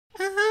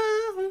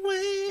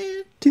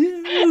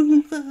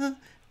the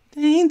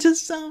danger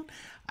zone.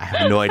 I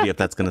have no idea if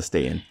that's going to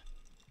stay in.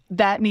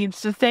 That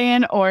needs to stay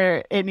in,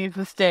 or it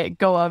needs to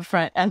go up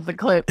front as the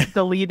clip,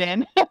 the lead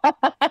in.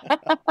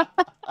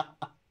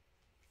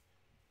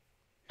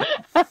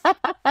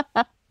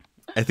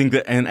 I think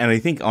that, and I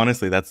think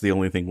honestly, that's the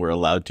only thing we're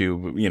allowed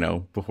to, you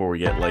know, before we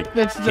get like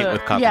hit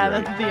with copyright. Yeah,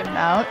 that's the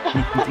amount.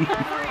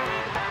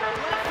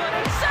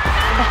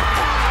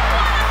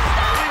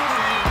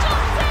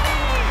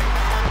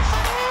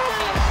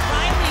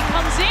 Riley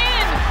comes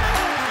in.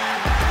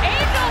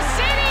 Angel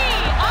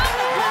City on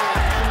the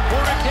board.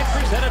 Corner kick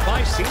presented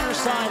by Cedar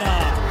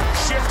Sinai.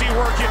 Shifty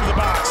work into the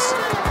box.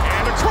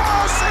 And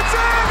across, it's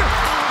in!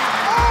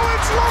 Oh,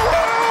 it's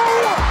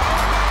LaRue!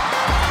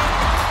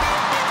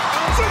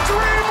 It's a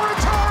dream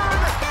return!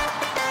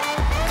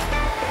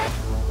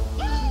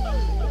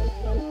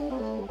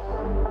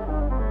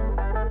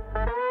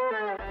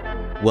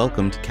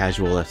 Welcome to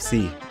Casual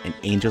FC, an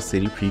Angel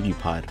City preview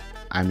pod.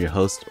 I'm your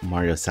host,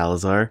 Mario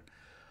Salazar,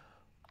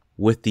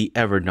 with the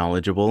ever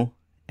knowledgeable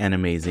and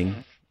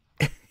amazing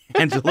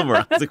Angela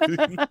Morazzi.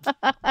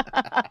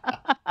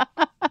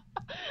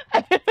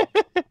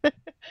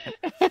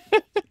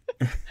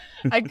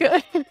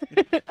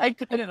 I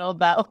couldn't hold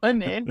that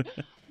one in.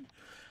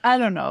 I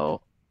don't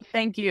know.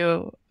 Thank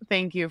you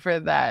for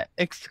that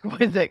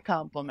exquisite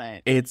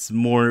compliment. It's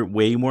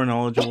way more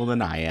knowledgeable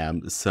than I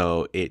am,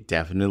 so it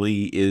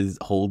definitely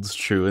holds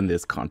true in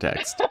this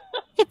context.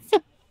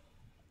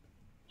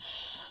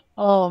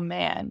 Oh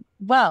man.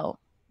 Well,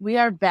 we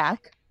are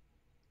back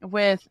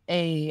with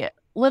a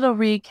little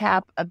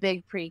recap, a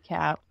big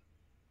pre-cap.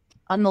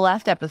 On the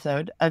last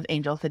episode of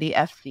Angel City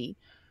FC,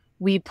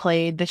 we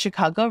played the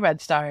Chicago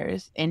Red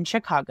Stars in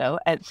Chicago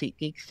at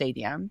SeatGeek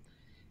Stadium.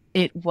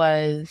 It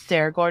was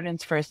Sarah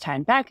Gordon's first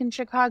time back in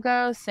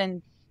Chicago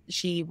since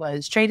she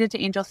was traded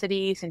to Angel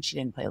City, since she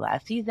didn't play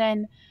last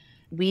season.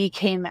 We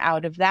came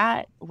out of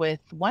that with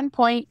 1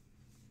 point.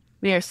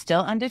 We are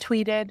still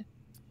undeTWEEDed.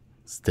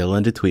 Still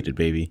undeTWEEDed,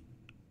 baby.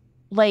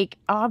 Like,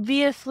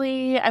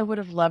 obviously, I would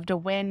have loved a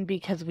win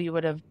because we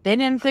would have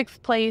been in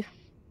 6th place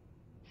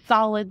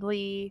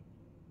solidly.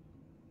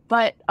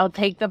 But I'll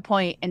take the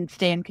point and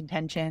stay in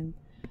contention.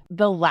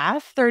 The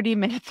last 30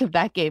 minutes of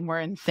that game were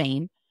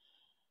insane.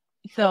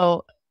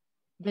 So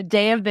the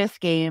day of this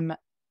game,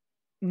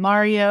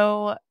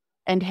 Mario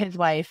and his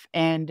wife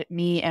and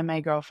me and my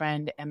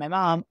girlfriend and my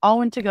mom all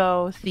went to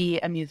go see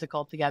a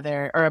musical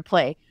together, or a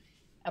play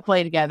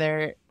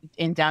together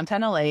in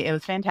downtown LA. It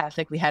was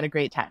fantastic. We had a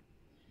great time.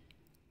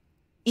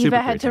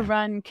 Eva had to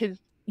run because,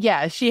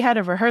 she had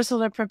a rehearsal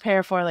to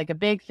prepare for, like a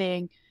big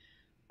thing.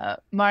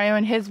 Mario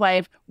and his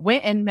wife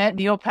went and met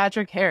Neil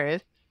Patrick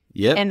Harris.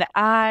 Yep. And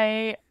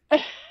I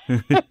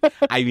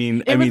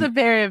mean, it was a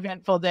very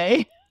eventful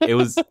day. it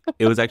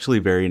was actually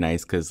very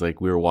nice because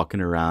like we were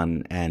walking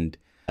around and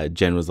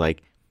Jen was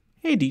like,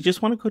 "Hey, do you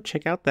just want to go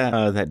check out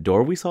that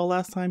door we saw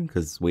last time?"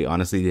 Because we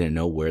honestly didn't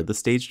know where the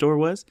stage door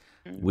was.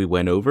 We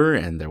went over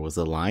and there was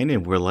a line,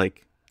 and we're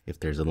like, if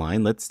there's a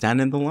line, let's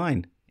stand in the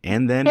line.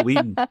 And then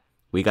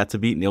we got to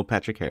beat Neil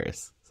Patrick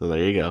Harris. So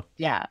there you go.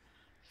 Yeah.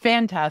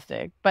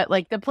 Fantastic. But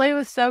like the play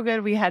was so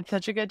good. We had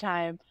such a good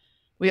time.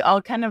 We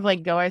all kind of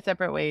like go our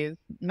separate ways.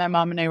 My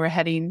mom and I were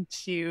heading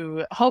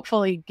to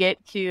hopefully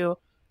get to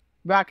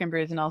Rock and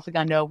Brews in El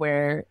Segundo,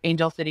 where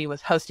Angel City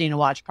was hosting a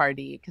watch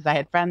party, because I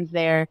had friends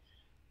there.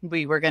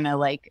 We were going to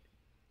like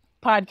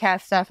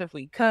podcast stuff if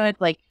we could.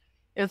 Like,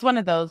 it was one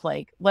of those,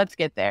 like, let's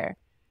get there.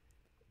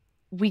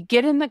 We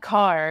get in the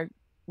car.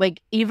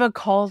 Like, Eva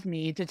calls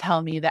me to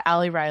tell me that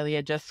Ali Riley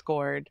had just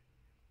scored,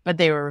 but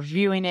they were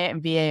reviewing it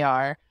in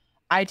VAR.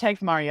 I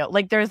text Mario.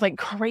 Like, there's like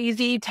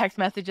crazy text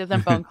messages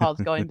and phone calls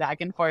going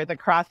back and forth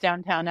across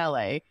downtown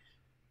LA.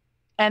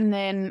 And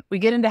then we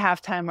get into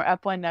halftime. We're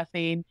up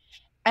 1-0.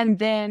 And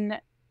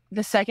then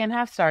the second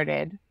half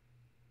started.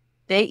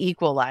 They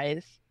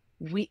equalize.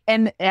 They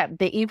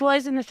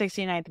equalize in the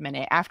 69th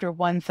minute after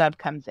one sub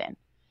comes in.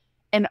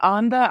 And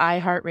on the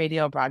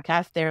iHeartRadio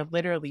broadcast, they're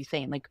literally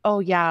saying like, oh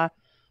yeah,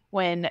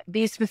 when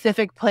these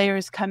specific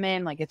players come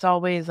in, like it's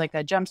always like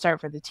a jumpstart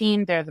for the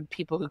team. They're the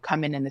people who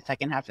come in the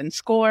second half and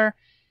score.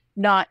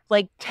 Not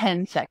like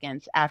 10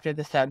 seconds after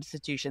the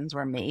substitutions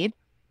were made,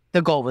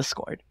 the goal was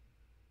scored.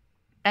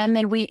 And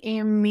then we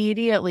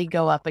immediately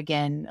go up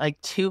again,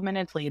 like 2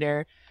 minutes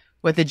later,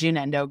 with the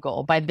Junendo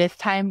goal. By this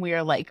time, we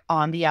are like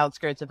on the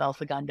outskirts of El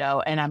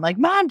Segundo, and I'm like,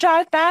 "Mom,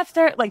 drive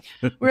faster!" Like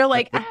we're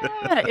like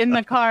in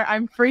the car.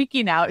 I'm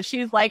freaking out.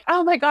 She's like,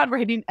 "Oh my God, we're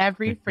hitting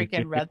every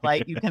freaking red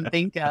light you can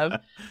think of."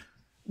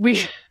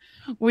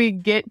 We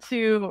get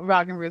to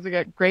Rock and Brews. We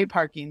got great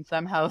parking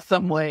somehow,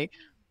 some way.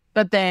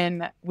 But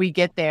then we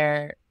get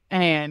there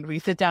and we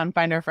sit down,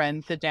 find our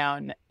friends, sit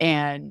down,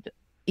 and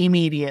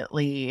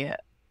immediately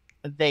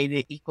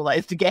they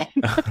equalized again.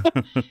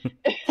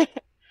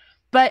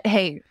 But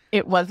hey,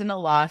 it wasn't a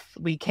loss.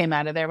 We came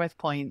out of there with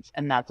points,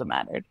 and that's what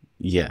mattered.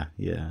 Yeah.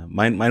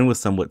 Mine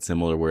was somewhat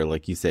similar, where,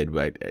 like you said,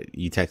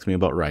 you texted me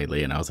about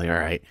Riley, and I was like, all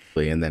right.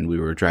 And then we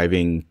were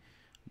driving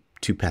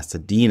to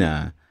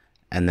Pasadena,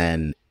 and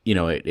then, you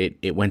know,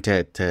 it went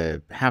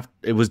to half.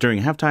 It was during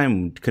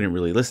halftime. Couldn't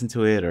really listen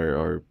to it,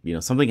 or you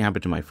know, something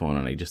happened to my phone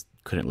and I just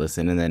couldn't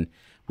listen. And then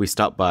we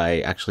stopped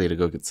by actually to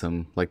go get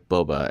some like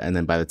boba. And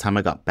then by the time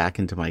I got back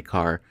into my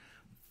car,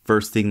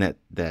 first thing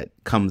that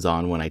comes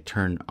on when I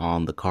turn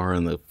on the car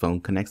and the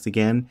phone connects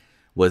again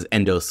was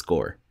Endo's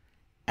score.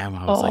 And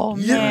I was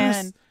like,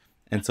 yes. Man.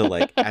 And so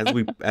like as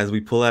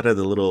we pull out of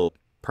the little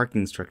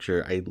parking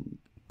structure, I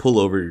pull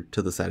over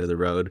to the side of the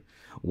road.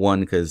 One,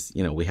 because,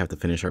 you know, we have to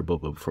finish our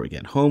boba before we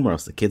get home, or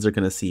else the kids are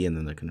going to see, and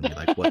then they're going to be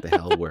like, what the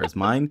hell, where's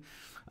mine?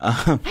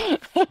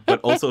 But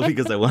also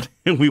because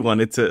we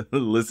wanted to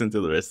listen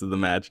to the rest of the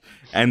match.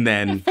 And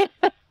then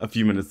a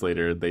few minutes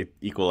later, they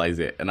equalize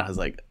it. And I was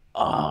like,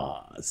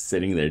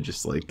 sitting there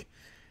just like,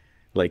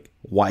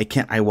 why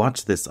can't I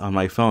watch this on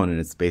my phone? And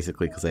it's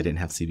basically because I didn't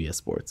have CBS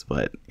Sports.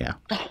 But yeah.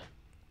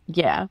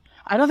 Yeah.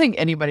 I don't think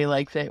anybody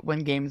likes it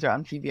when games are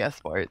on CBS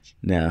Sports.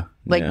 No.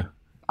 Like, yeah.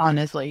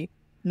 Honestly,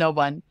 no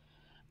one.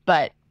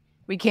 But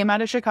we came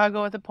out of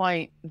Chicago with a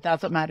point.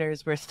 That's what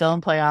matters. We're still in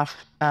playoff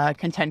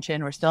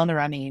contention. We're still in the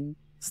running.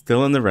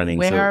 Still in the running.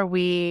 Where are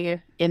we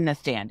in the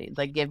standings?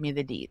 Like, give me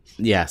the deets.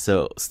 Yeah,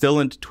 so still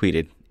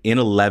undeTWEEDed in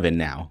 11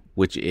 now,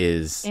 which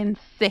is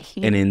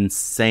insane. An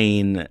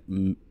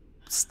insane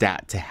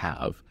stat to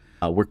have.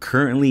 We're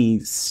currently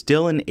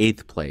still in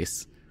 8th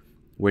place.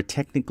 We're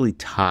technically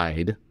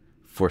tied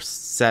for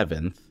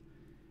 7th,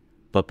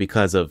 but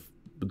because of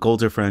goal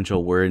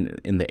differential, we're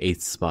in the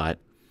 8th spot.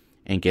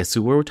 And guess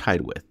who we're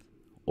tied with?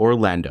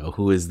 Orlando,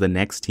 who is the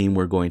next team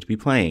we're going to be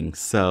playing.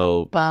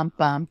 So, bum,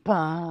 bum,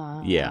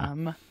 bum.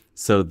 Yeah.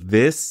 So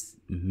this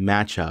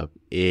matchup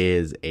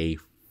is a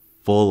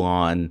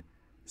full-on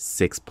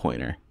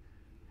 6-pointer.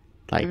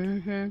 Like,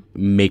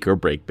 make or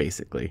break,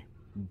 basically.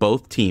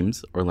 Both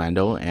teams,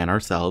 Orlando and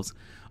ourselves,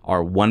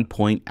 are 1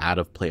 point out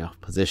of playoff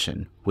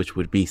position, which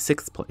would be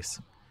 6th place.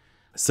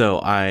 So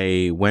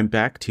I went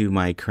back to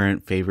my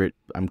current favorite.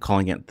 I'm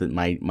calling it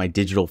my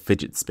digital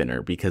fidget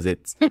spinner, because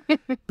it's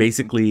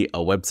basically a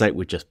website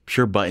with just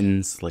pure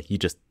buttons. Like, you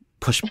just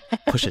push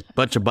a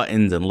bunch of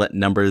buttons and let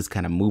numbers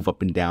kind of move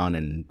up and down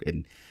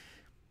and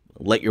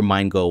let your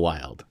mind go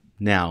wild.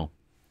 Now,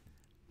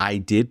 I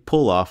did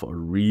pull off a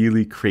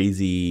really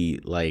crazy,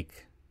 like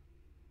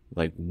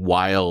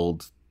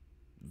wild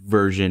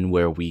version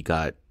where we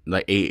got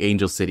like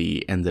Angel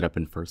City ended up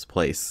in 1st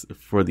place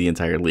for the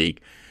entire league.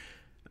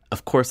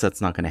 Of course,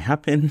 that's not going to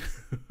happen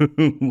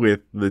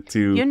with the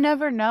two. You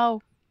never know.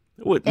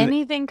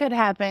 Anything could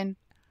happen.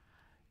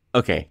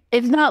 Okay.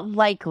 It's not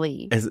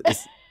likely.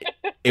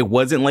 It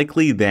wasn't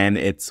likely then.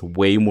 It's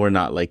way more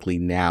not likely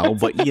now.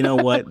 But you know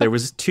what?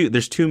 There's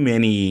too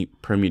many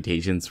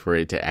permutations for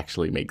it to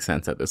actually make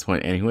sense at this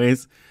point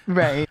anyways.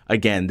 Right.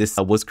 Again, this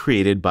was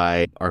created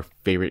by our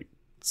favorite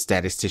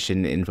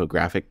statistician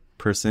infographic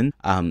person,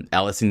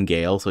 Allison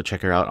Gale. So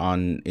check her out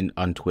on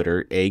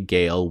Twitter,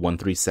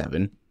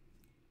 agale137.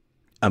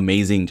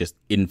 Amazing just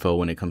info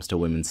when it comes to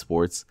women's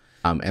sports,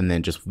 and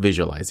then just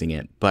visualizing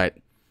it. But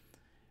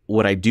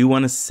what I do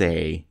want to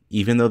say,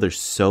 even though there's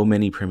so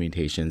many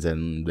permutations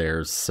and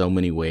there's so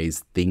many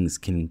ways things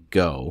can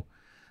go,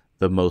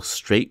 the most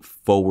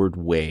straightforward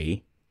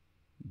way,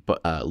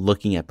 but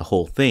looking at the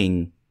whole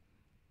thing,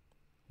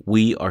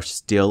 we are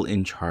still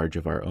in charge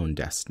of our own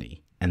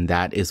destiny. And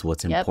that is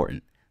what's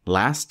important.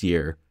 Last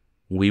year,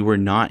 we were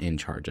not in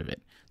charge of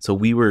it. So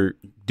we were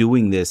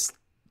doing this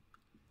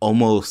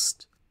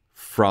almost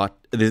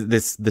fraught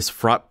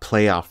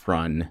playoff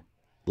run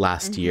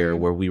last year,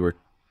 where we were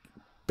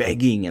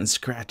begging and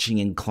scratching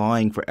and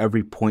clawing for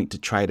every point to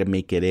try to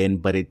make it in,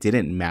 but it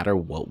didn't matter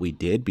what we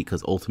did,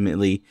 because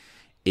ultimately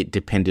it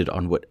depended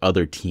on what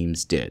other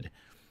teams did.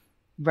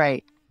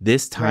 Right.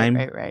 This time,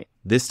 right.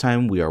 This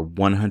time we are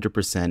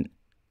 100%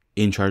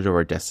 in charge of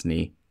our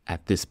destiny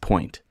at this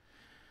point.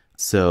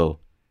 So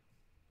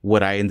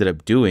what I ended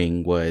up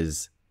doing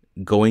was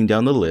going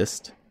down the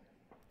list,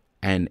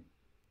 and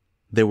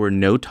there were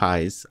no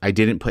ties. I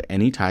didn't put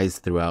any ties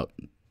throughout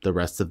the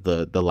rest of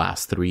the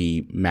last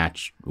 3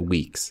 match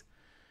weeks.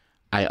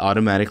 I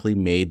automatically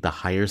made the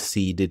higher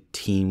seeded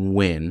team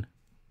win,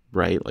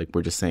 right? Like,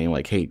 we're just saying,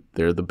 like, hey,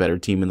 they're the better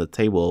team in the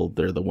table.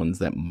 They're the ones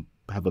that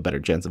have a better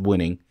chance of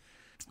winning.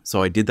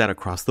 So I did that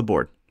across the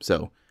board.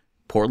 So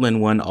Portland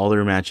won all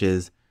their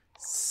matches,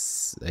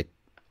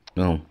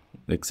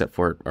 except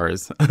for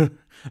ours.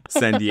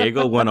 San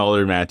Diego won all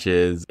their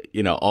matches.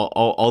 You know,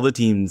 all the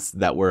teams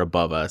that were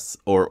above us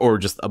or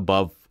just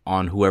above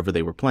on whoever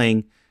they were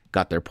playing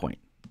got their point.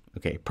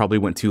 Okay, probably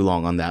went too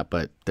long on that,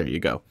 but there you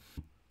go.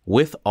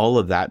 With all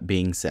of that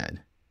being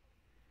said,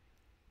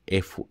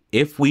 if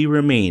we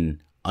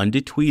remain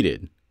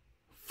undeTWEEDed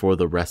for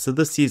the rest of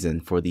the season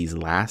for these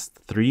last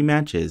 3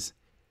 matches,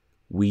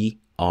 we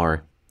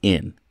are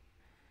in.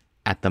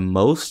 At the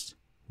most,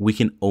 we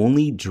can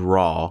only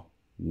draw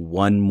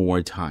 1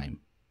 more time.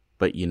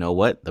 But you know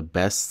what? The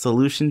best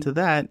solution to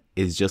that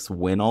is just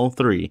win all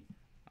 3.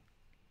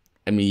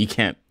 I mean, you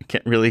can't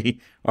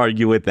really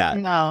argue with that.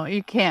 No,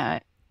 you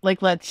can't.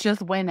 Like, let's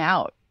just win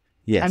out.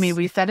 Yes. I mean,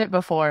 we said it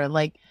before.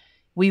 Like,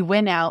 we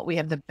win out, we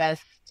have the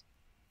best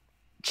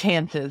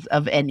chances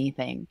of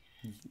anything.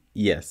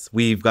 Yes,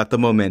 we've got the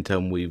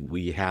momentum.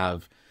 We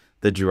have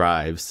the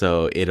drive,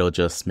 so it'll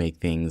just make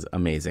things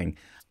amazing.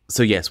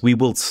 So yes, we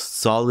will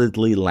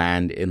solidly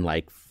land in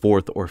like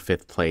 4th or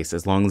 5th place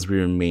as long as we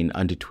remain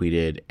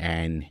undeTWEEDed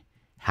and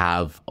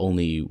have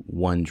only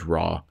one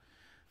draw.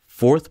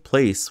 4th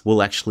place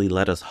will actually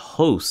let us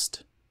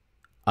host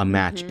a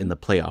match in the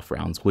playoff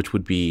rounds, which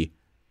would be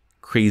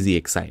crazy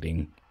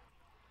exciting.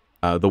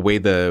 The way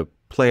the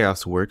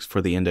playoffs works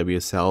for the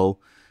NWSL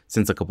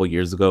since a couple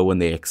years ago when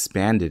they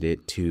expanded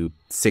it to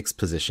 6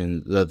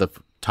 positions, the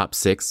top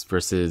 6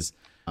 versus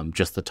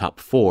just the top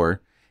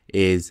 4,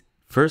 is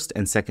 1st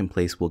and 2nd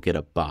place will get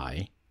a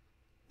bye.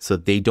 So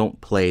they don't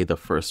play the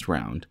first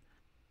round.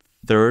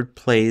 3rd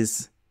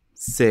plays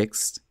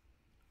 6th,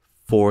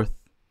 4th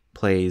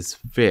plays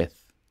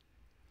 5th,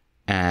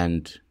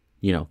 and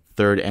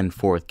 3rd and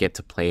 4th get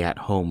to play at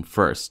home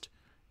first.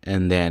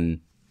 And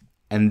then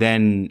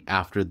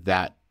after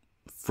that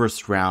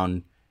first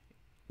round,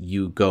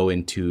 you go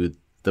into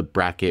the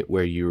bracket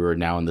where you are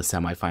now in the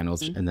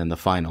semifinals and then the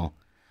final.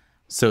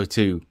 So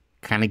to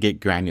kind of get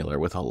granular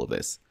with all of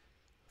this,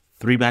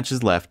 3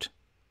 matches left.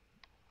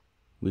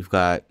 We've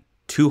got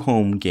 2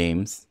 home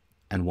games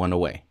and 1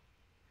 away.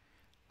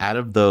 Out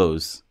of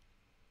those,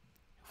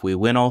 if we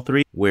win all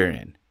 3, we're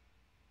in.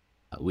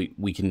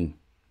 We can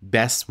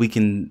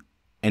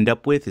end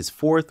up with is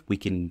 4th. We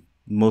can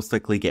most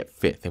likely get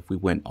 5th if we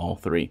win all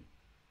 3.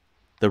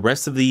 The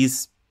rest of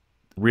these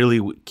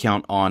really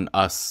count on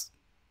us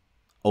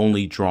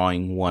only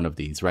drawing one of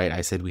these, right?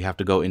 I said we have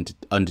to go into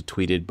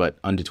undeTWEEDed,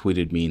 but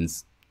undeTWEEDed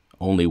means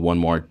only one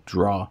more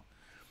draw.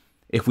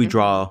 If we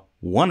draw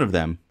one of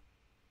them,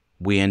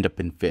 we end up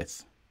in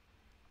 5th.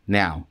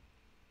 Now,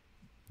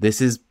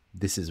 this is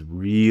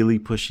really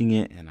pushing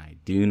it, and I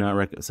do not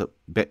recommend. So,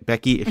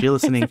 Becky, if you're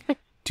listening,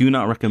 do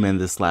not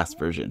recommend this last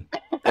version.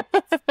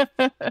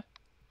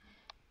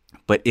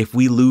 But if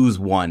we lose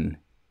 1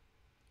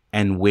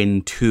 and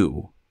win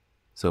 2,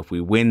 so if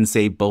we win,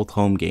 say, both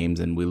home games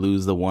and we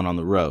lose the one on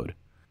the road,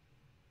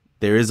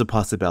 there is a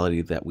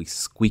possibility that we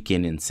squeak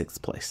in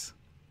 6th place.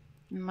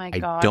 My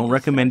God, I don't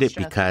recommend so it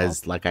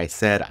because, like I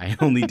said, I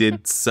only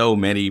did so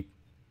many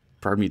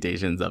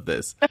permutations of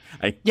this.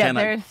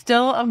 There's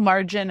still a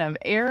margin of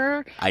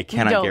error. I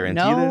cannot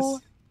guarantee this.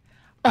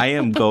 I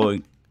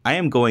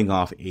am going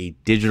off a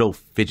digital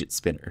fidget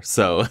spinner,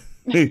 so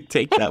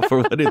take that for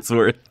what it's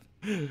worth.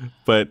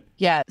 But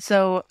yeah,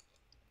 so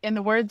in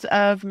the words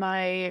of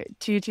my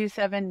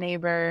 227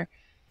 neighbor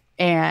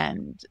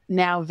and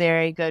now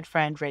very good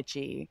friend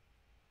Richie,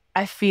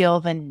 I feel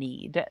the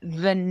need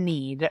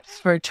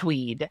for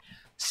Tweed.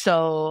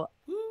 So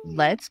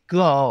let's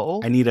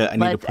go. I need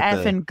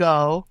to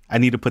go. I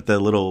need to put the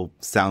little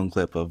sound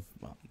clip of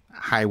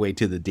Highway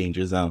to the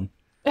Danger Zone.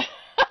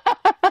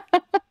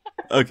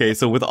 Okay,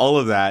 so with all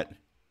of that,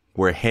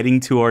 we're heading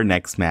to our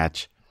next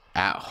match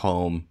at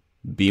home,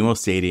 BMO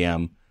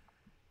Stadium.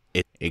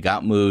 It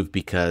got moved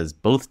because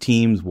both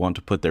teams want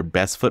to put their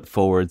best foot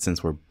forward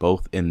since we're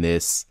both in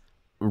this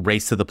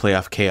race to the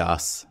playoff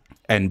chaos.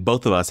 And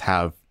both of us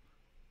have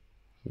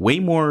way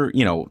more,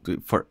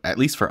 for at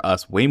least for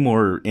us, way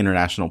more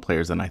international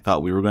players than I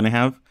thought we were going to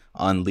have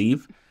on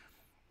leave.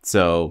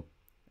 So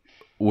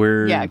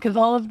because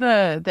all of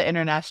the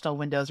international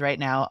windows right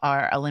now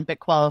are Olympic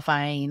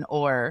qualifying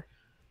or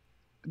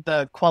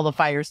the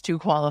qualifiers to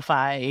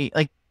qualify.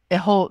 Like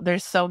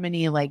there's so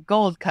many like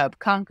Gold Cup,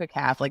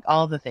 CONCACAF, like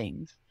all the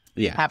things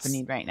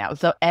happening right now.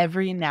 So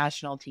every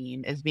national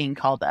team is being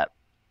called up.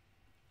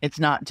 It's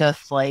not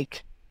just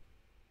like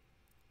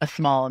a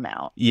small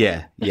amount.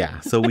 Yeah.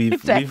 So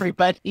it's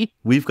everybody.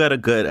 We've got a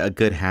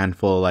good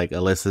handful. Like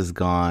Alyssa's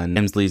gone,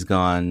 Emsley's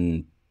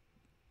gone,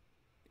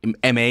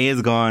 MA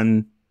is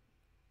gone.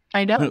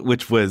 I know,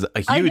 which was a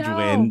huge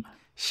win.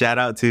 Shout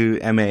out to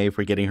MA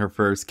for getting her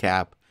first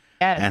cap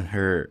and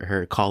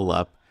her call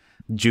up.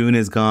 June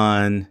is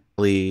gone.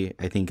 Lee,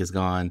 I think, is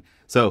gone.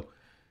 So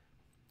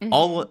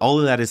all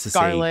of that is to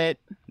Scarlett.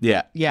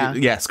 say,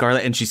 yeah,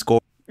 Scarlett, and she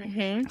scored.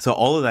 Mm-hmm. So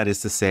all of that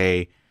is to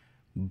say,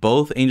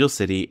 both Angel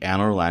City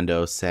and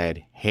Orlando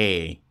said,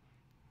 "Hey,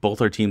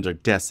 both our teams are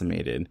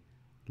decimated.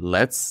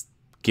 Let's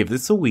give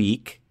this a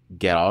week,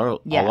 get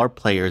all our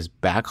players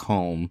back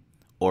home,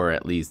 or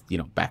at least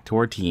back to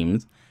our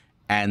teams,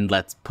 and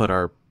let's put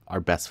our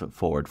best foot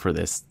forward for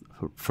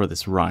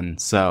this run."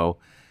 So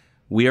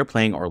we are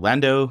playing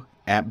Orlando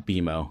at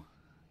BMO.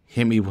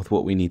 Hit me with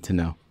what we need to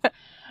know.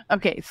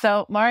 Okay,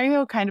 so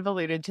Mario kind of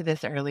alluded to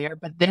this earlier,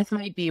 but this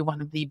might be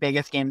one of the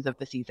biggest games of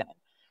the season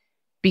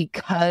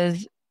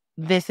because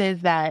this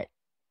is that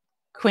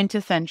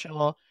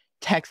quintessential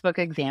textbook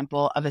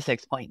example of a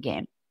 6-point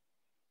game.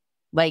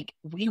 Like,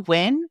 we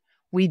win,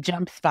 we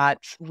jump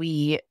spots,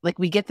 we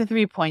get the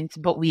 3 points,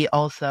 but we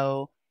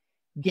also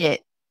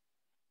get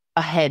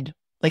ahead,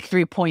 like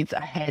 3 points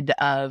ahead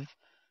of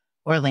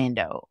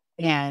Orlando.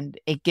 And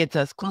it gets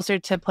us closer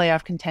to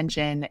playoff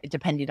contention,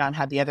 depending on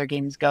how the other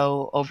games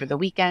go over the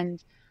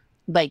weekend.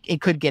 Like, it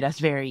could get us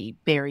very,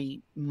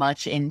 very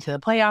much into the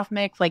playoff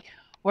mix. Like,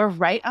 we're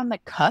right on the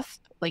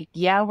cusp. Like,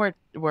 yeah,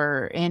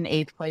 we're in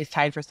 8th place,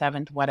 tied for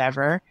 7th,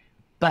 whatever.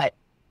 But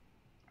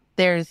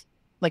there's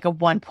like a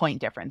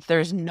 1-point difference.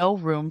 There's no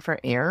room for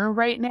error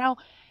right now.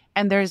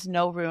 And there's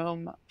no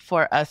room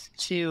for us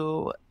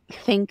to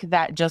think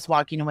that just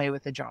walking away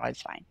with a draw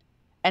is fine.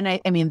 And I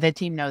mean, the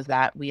team knows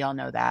that. We all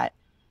know that.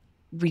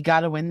 We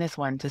got to win this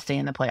one to stay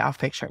in the playoff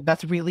picture.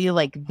 That's really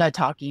like the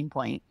talking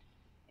point.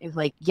 Is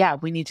like, yeah,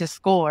 we need to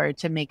score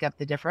to make up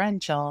the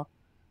differential,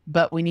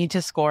 but we need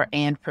to score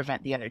and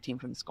prevent the other team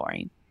from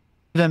scoring.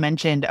 Eva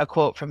mentioned a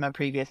quote from a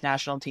previous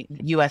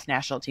U.S.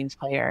 national team's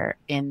player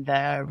in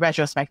the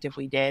retrospective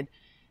we did,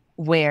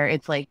 where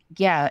it's like,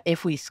 yeah,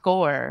 if we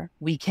score,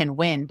 we can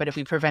win, but if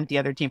we prevent the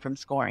other team from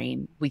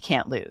scoring, we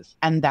can't lose.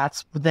 And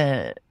that's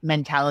the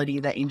mentality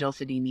that Angel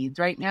City needs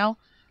right now,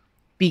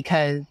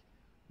 because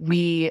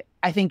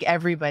I think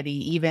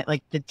everybody, even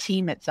like the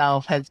team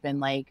itself, has been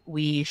like,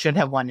 we should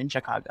have won in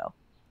Chicago.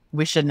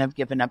 We shouldn't have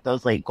given up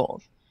those late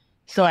goals.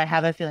 So I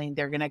have a feeling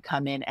they're going to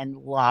come in and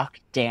lock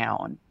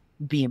down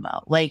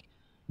BMO. Like,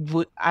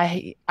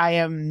 I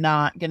am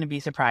not going to be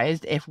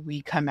surprised if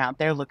we come out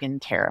there looking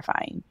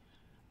terrifying,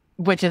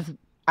 which is,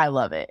 I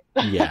love it.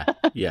 Yeah.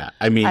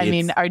 I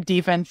mean, our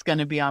defense going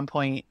to be on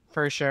point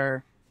for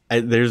sure.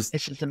 It's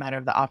just a matter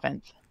of the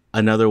offense.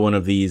 Another one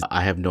of these,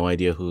 I have no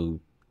idea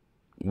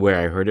where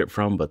I heard it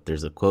from, but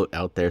there's a quote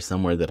out there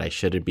somewhere that I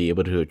should be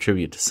able to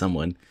attribute to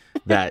someone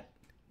that,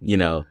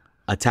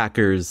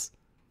 attackers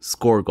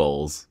score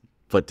goals,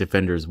 but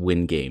defenders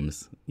win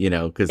games,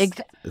 because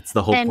it's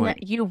the whole point.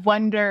 And you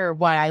wonder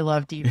why I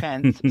love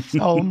defense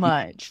so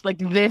much. Like,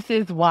 this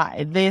is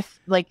why.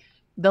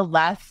 The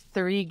last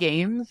 3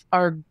 games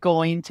are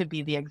going to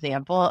be the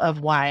example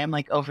of why I'm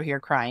like over here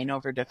crying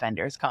over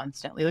defenders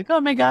constantly. Like,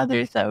 oh my God,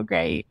 they're so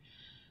great.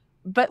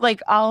 But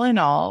like, all in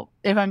all,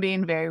 if I'm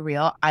being very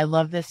real, I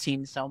love this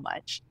team so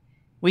much.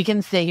 We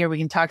can sit here, we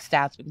can talk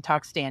stats, we can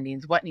talk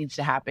standings, what needs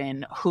to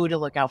happen, who to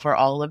look out for,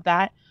 all of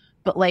that.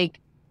 But like,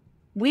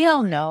 we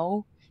all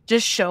know,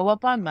 just show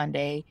up on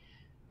Monday,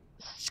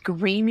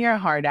 scream your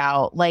heart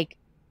out, like,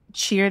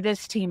 cheer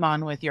this team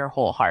on with your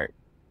whole heart.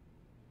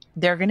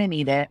 They're going to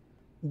need it.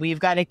 We've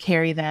got to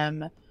carry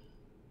them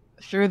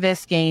through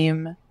this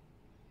game.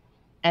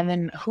 And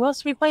then who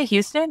else do we play?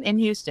 Houston? In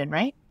Houston,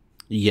 right?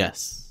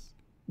 Yes.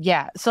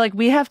 Yeah. So like,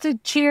 we have to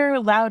cheer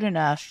loud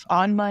enough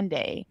on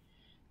Monday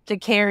to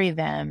carry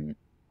them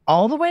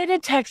all the way to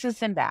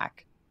Texas and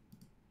back,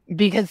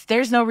 because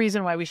there's no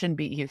reason why we shouldn't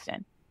beat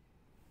Houston.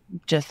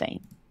 Just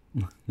saying.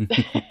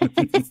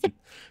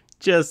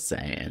 Just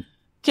saying.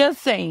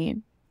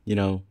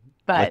 But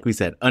like we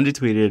said,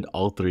 undeTWEEDed,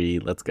 all 3.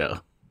 Let's go.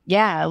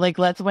 Yeah, like,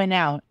 let's win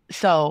out.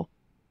 So,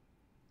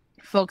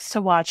 folks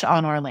to watch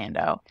on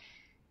Orlando.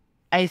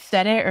 I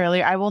said it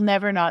earlier, I will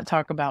never not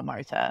talk about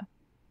Marta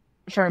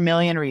for a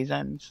million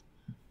reasons.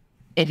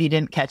 If you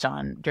didn't catch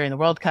on during the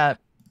World Cup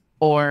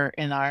or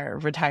in our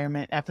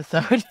retirement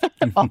episode,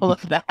 all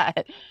of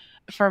that.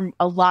 For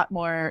a lot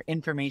more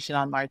information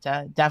on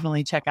Marta,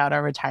 definitely check out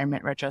our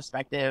retirement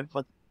retrospective.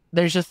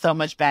 There's just so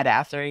much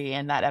badassery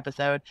in that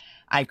episode.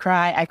 I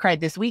cried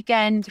this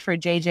weekend for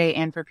JJ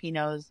and for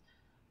Pino's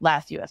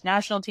last U.S.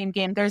 national team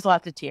game. There's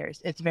lots of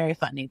tears. It's very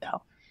funny,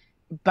 though.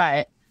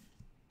 But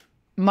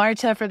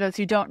Marta, for those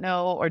who don't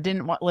know or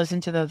didn't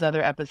listen to those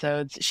other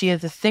episodes, she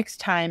is a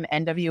 6-time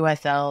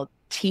NWSL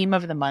Team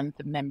of the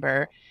Month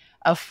member,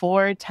 a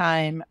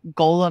 4-time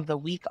Goal of the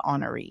Week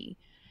honoree.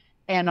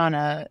 And on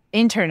an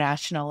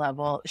international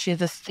level, she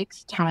is a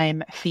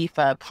 6-time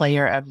FIFA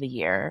Player of the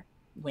Year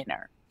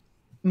winner.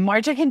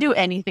 Marta can do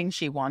anything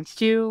she wants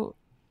to,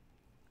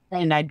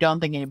 and I don't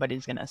think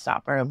anybody's going to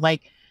stop her.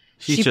 Like,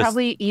 she just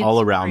probably eats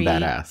all around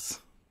badass.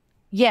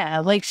 Yeah,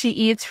 like, she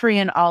eats free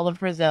in all of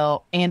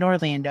Brazil and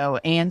Orlando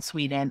and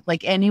Sweden.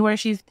 Like, anywhere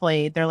she's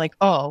played, they're like,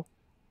 oh,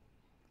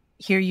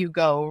 here you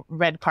go,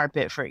 red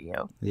carpet for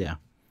you. Yeah.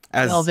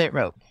 Velvet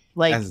rope.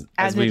 Like,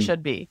 as it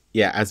should be.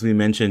 Yeah, as we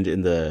mentioned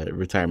in the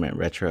retirement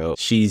retro,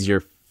 she's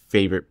your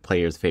favorite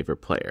player's favorite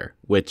player,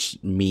 which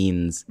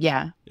means...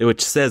 Yeah.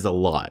 Which says a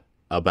lot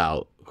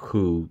about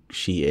who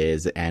she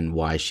is and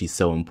why she's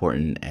so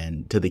important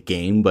and to the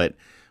game, but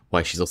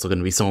why she's also going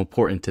to be so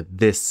important to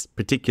this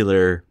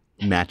particular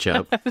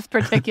matchup. This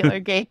particular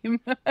game.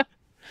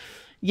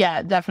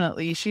 Yeah,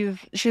 definitely. She's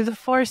a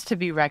force to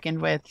be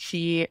reckoned with.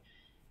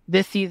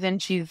 This season,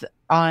 she's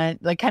on,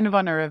 like, kind of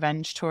on a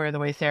revenge tour, the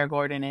way Sarah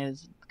Gordon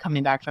is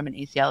coming back from an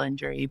ACL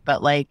injury.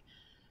 But, like,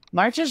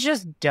 March is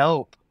just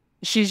dope.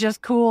 She's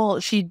just cool.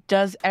 She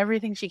does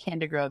everything she can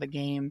to grow the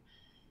game.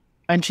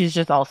 And she's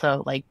just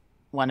also, like,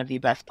 one of the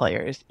best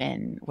players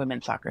in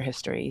women's soccer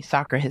history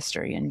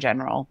in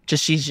general.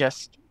 She's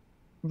just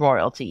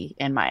royalty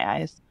in my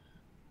eyes.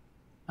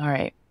 All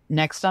right.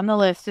 Next on the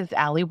list is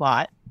Allie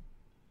Watt.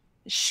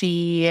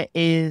 She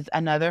is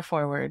another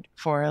forward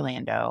for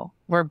Orlando.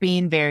 We're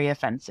being very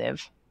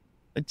offensive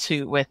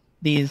with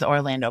these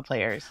Orlando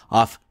players.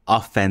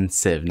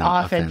 Offensive,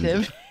 not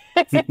offensive.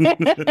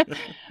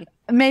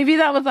 Maybe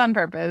that was on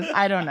purpose.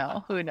 I don't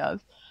know. Who knows?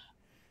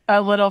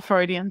 A little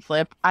Freudian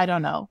slip. I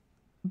don't know.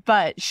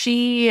 But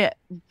she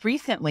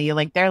recently,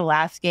 like their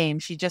last game,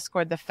 she just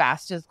scored the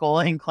fastest goal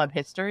in club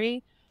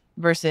history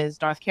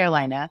versus North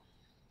Carolina.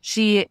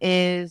 She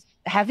is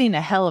having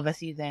a hell of a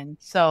season.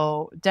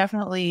 So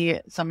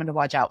definitely someone to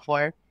watch out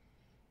for.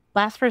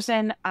 Last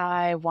person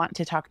I want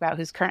to talk about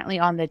who's currently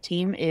on the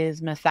team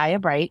is Messiah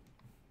Bright.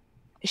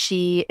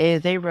 She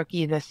is a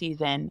rookie this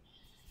season,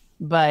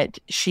 but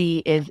she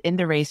is in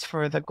the race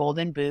for the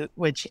Golden Boot,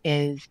 which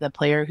is the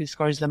player who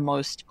scores the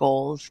most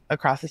goals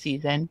across the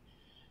season.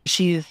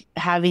 She's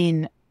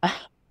having a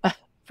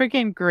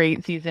freaking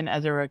great season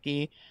as a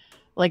rookie.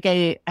 Like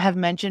I have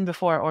mentioned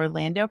before,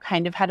 Orlando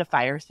kind of had a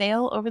fire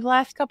sale over the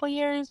last couple of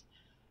years.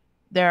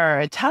 There are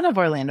a ton of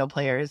Orlando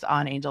players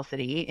on Angel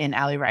City in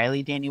Allie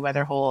Riley, Danny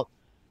Weatherholt,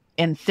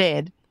 and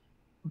Sid.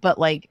 But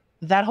like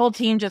that whole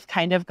team just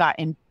kind of got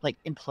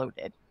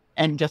imploded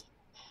and just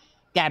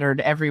scattered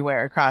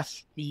everywhere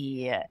across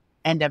the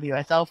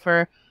NWSL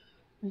for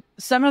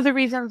some of the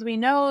reasons we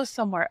know,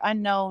 some were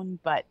unknown,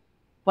 but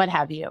what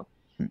have you.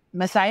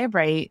 Messiah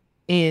Bright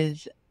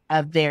is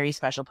a very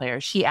special player.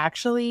 She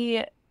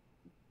actually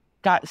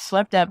got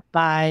swept up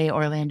by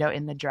Orlando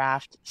in the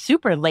draft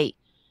super late.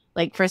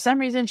 Like for some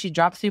reason she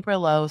dropped super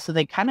low, so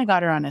they kind of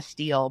got her on a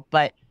steal,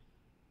 but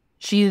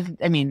she's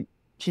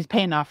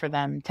paying off for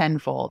them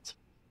tenfold.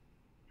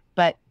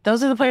 But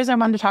those are the players I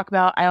wanted to talk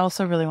about. I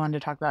also really wanted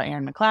to talk about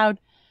Erin McLeod,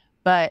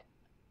 but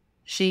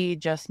she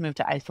just moved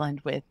to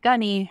Iceland with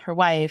Gunny, her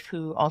wife,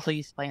 who also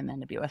used to play in the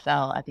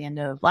NWSL at the end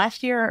of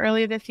last year or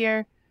earlier this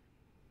year.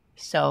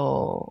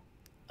 So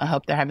I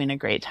hope they're having a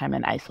great time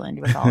in Iceland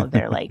with all of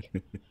their like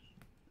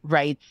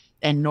rights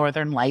and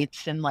northern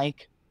lights and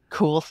like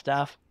cool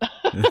stuff.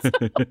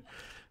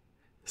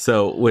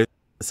 So with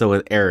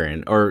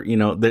Erin, or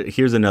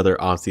here's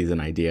another off-season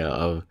idea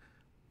of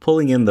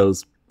pulling in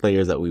those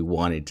players that we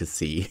wanted to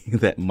see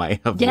that might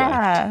have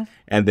left,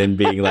 and then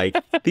being like,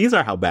 these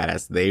are how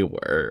badass they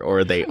were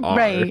or they are.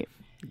 Right.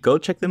 Go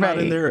check them out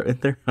in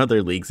their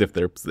other leagues if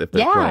they're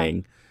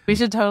playing. We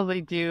should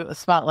totally do a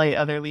spotlight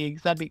other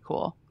leagues. That'd be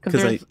cool.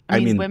 Because I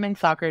mean, women's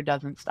soccer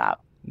doesn't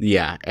stop.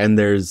 Yeah, and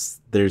there's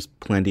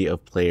plenty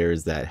of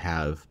players that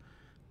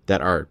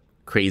are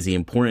crazy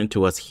important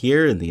to us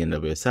here in the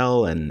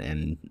NWSL,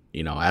 and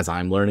as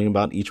I'm learning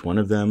about each one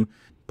of them,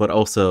 but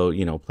also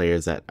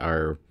players that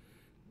are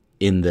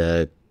in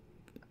the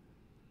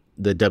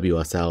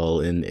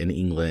WSL in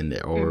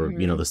England or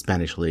the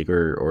Spanish league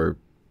or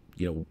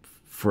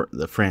for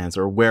the France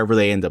or wherever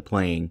they end up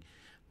playing,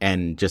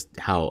 and just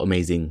how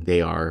amazing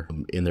they are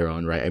in their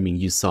own right. I mean,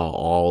 you saw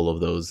all of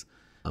those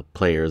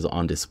players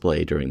on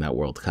display during that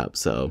World Cup.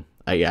 So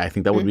I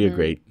think that would be a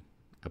great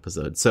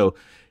episode. So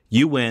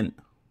you went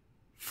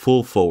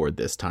full forward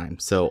this time.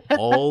 So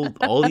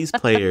all these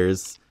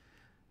players,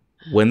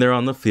 when they're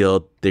on the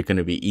field, they're going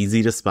to be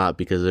easy to spot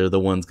because they're the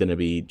ones going to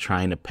be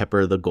trying to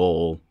pepper the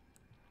goal.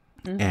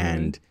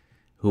 And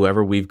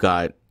whoever we've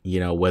got,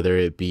 whether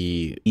it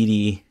be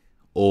Edie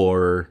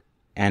or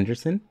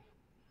Anderson.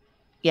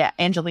 Yeah,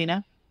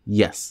 Angelina.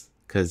 Yes,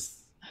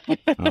 because I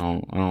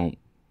don't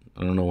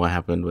know what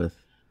happened with.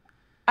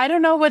 I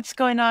don't know what's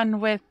going on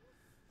with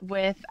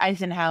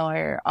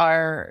Eisenhower,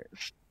 our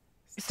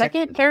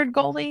third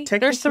goalie.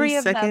 There's three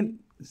of them.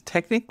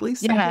 Technically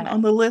second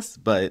on the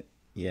list, but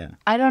yeah.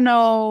 I don't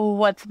know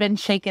what's been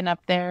shaken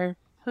up there.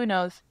 Who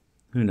knows?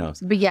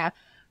 But yeah,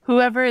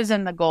 whoever is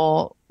in the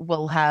goal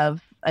will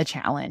have a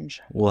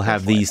challenge. We'll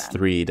have these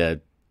three to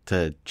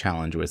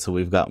challenge with. So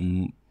we've got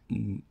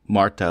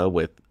Marta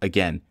with,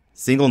 again,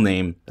 single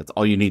name. That's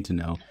all you need to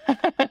know.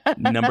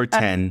 Number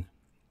 10.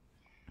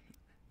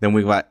 Then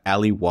we got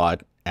Ali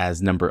Watt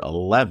as number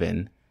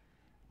 11.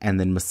 And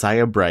then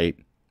Messiah Bright,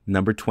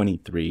 number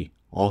 23.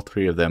 All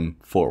three of them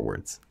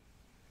forwards.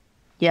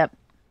 Yep.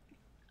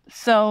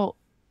 So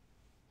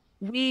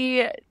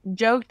we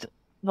joked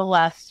the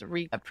last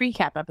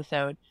recap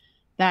episode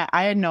that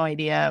I had no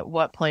idea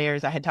what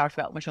players I had talked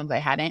about, which ones I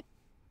hadn't.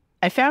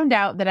 I found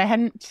out that I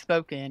hadn't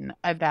spoken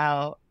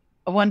about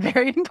one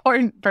very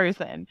important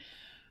person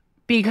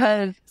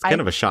because it's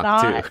kind of a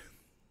shock too.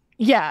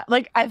 Yeah,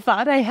 like I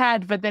thought I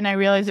had, but then I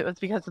realized it was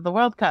because of the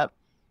World Cup,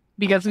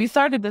 because we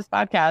started this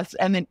podcast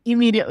and then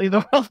immediately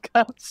the World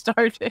Cup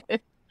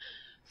started.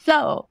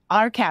 So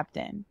our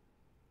captain,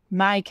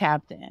 my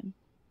captain,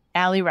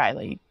 Allie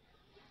Riley.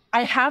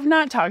 I have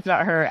not talked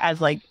about her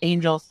as like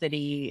Angel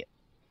City.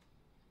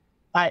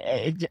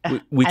 I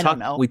don't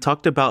know. We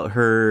talked about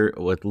her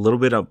with a little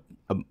bit of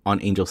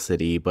on Angel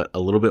City, but a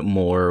little bit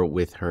more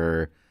with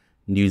her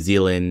New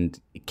Zealand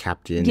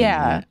captain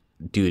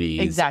duties.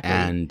 Exactly.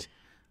 And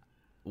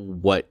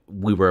what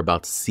we were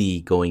about to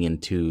see going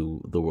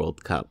into the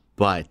World Cup.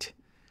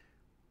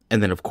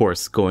 And then, of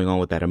course, going on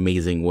with that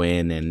amazing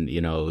win and,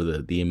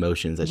 the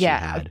emotions that she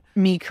had.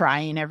 Me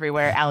crying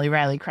everywhere, Allie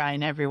Riley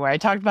crying everywhere. I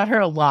talked about her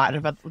a lot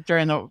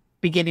during the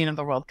beginning of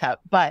the World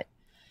Cup. But,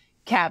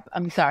 Cap,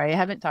 I'm sorry, I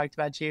haven't talked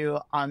about you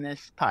on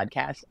this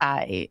podcast.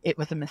 It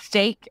was a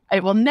mistake.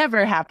 It will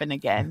never happen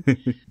again.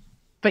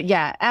 But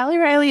yeah, Allie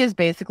Riley is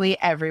basically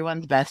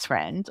everyone's best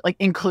friend, like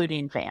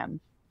including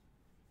fans.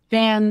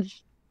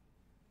 Fans,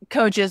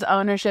 coaches,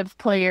 ownerships,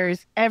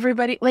 players,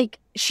 everybody. Like,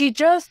 she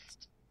just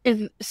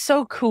is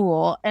so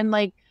cool. And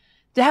like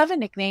to have a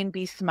nickname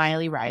be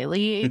Smiley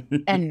Riley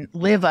and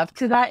live up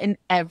to that in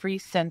every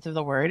sense of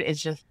the word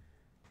is just,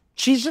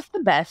 she's just the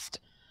best.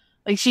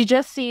 Like, she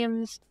just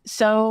seems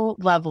so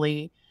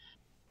lovely.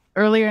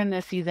 Earlier in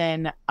this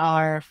season,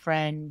 our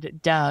friend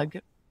Doug,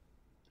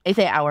 I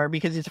say our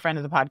because he's a friend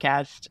of the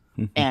podcast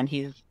and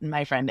he's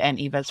my friend and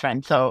Eva's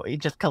friend. So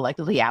just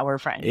collectively our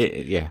friend.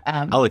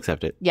 I'll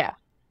accept it. Yeah.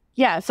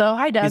 Yeah. So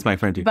hi, Doug. He's my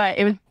friend too. But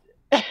it was,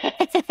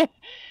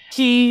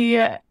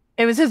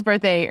 it was his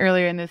birthday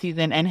earlier in the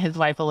season and his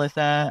wife,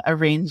 Alyssa,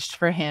 arranged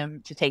for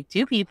him to take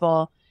 2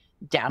 people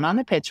down on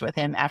the pitch with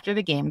him after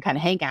the game, kind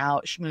of hang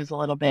out, schmooze a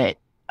little bit.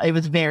 It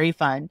was very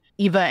fun.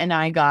 Eva and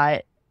I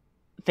got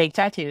fake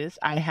tattoos.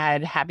 I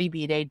had Happy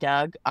B-Day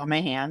Doug on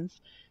my hands.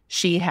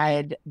 She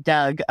had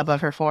Doug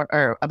above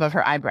her above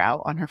her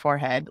eyebrow on her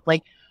forehead.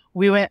 Like,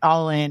 we went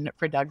all in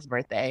for Doug's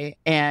birthday,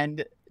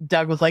 and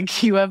Doug was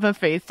like, "You have a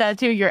face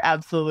tattoo? You're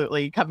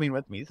absolutely coming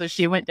with me." So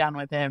she went down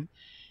with him.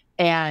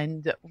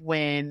 And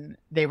when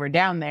they were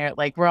down there,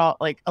 like, we're all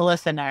like,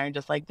 Alyssa and I are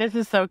just like, this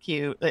is so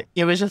cute.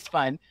 It was just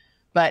fun.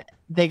 But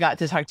they got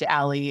to talk to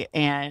Allie,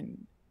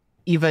 and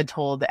Eva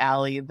told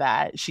Allie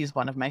that she's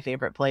one of my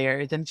favorite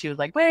players. And she was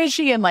like, "Where is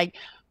she?" And like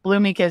blew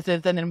me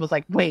kisses, and then was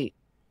like, "Wait,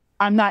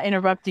 I'm not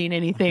interrupting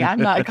anything. I'm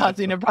not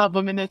causing a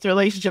problem in this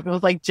relationship." It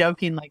was like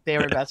joking like they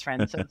were best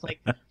friends. So it's like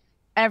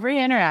every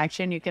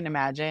interaction you can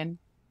imagine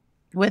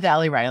with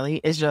Allie Riley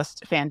is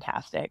just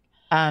fantastic.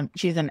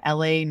 She's an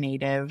LA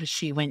native.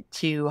 She went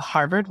to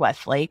Harvard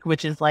Westlake,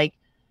 which is like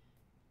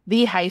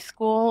the high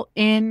school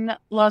in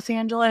Los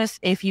Angeles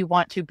if you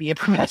want to be a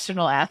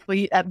professional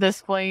athlete at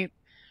this point.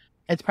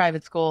 It's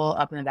private school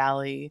up in the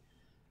valley.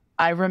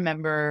 I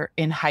remember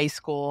in high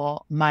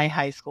school, my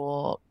high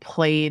school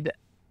played,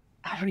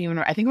 I don't even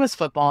know, I think it was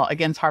football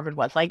against Harvard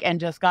Westlake and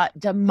just got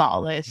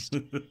demolished.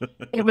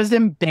 It was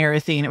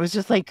embarrassing. It was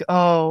just like,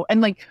 oh,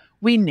 and like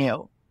we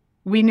knew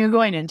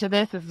going into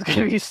this is going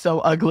to be so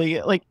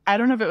ugly. Like, I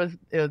don't know if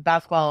it was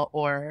basketball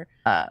or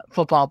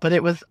football, but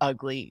it was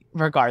ugly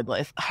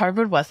regardless.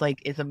 Harvard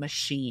Westlake is a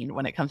machine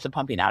when it comes to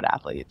pumping out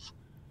athletes.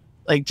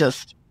 Like,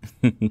 just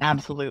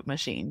absolute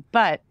machine.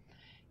 But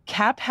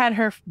Cap had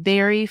her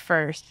very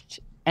first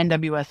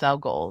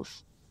NWSL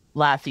goals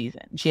last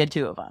season. She had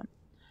 2 of them.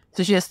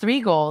 So she has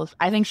 3 goals.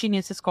 I think she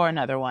needs to score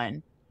another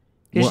one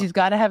because she's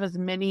got to have as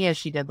many as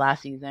she did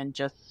last season,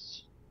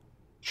 just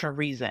for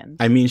reasons.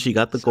 I mean, she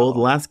got the goal the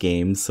last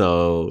game,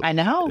 so I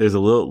know there's a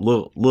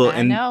little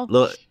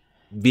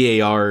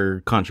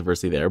VAR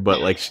controversy there,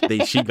 but like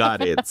she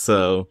got it.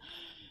 So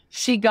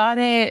she got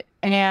it,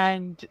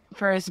 and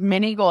for as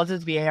many goals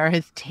as VAR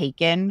has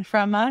taken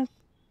from us,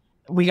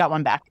 we got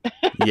one back.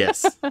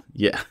 Yes,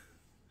 yeah.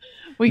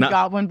 We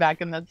got one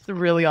back, and that's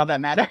really all that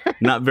matters.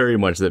 Not very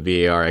much that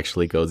VAR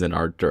actually goes in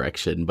our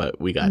direction,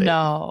 but we got it.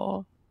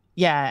 No.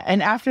 Yeah,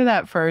 and after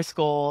that first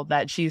goal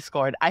that she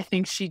scored, I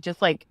think she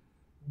just like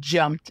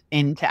jumped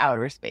into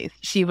outer space.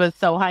 She was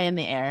so high in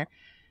the air.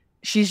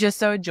 She's just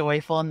so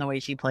joyful in the way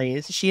she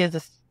plays. She is a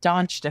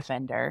staunch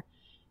defender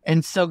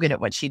and so good at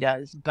what she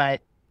does.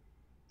 But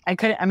I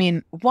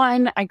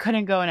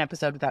couldn't go an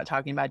episode without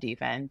talking about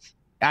defense.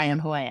 I am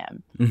who I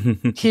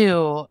am.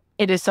 2,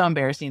 it is so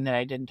embarrassing that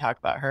I didn't talk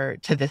about her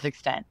to this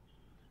extent.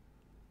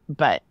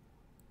 But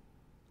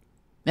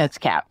that's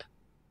Cap.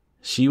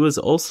 She was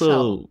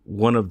also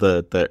one of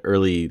the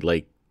early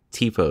like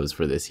tifos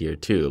for this year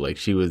too. Like,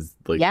 she was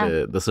like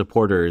the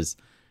supporters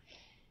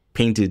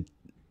painted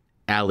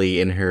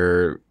Allie in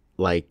her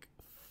like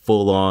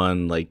full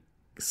on like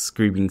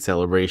screaming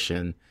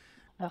celebration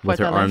with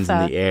her arms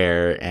in the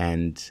air,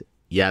 and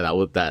yeah,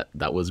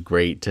 that was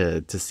great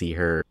to see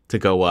her to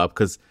go up,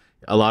 because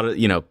a lot of,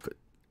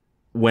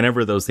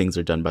 whenever those things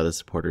are done by the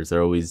supporters,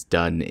 they're always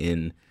done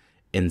in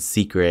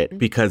secret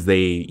because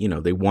they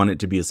want it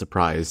to be a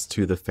surprise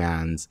to the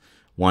fans,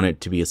 want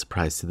it to be a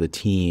surprise to the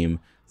team.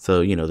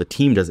 So, the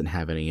team doesn't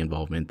have any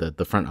involvement.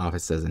 The front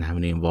office doesn't have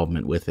any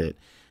involvement with it.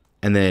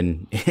 And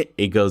then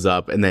it goes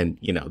up, and then,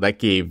 that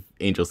gave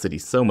Angel City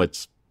so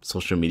much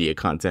social media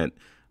content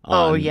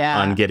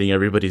on getting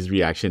everybody's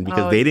reaction,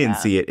 because they didn't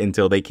see it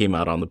until they came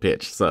out on the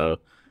pitch. So,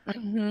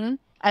 and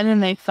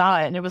then they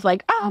saw it, and it was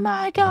like, oh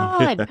my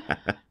God.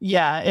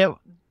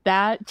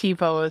 That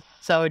tifo was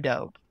so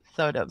dope.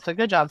 So dope. So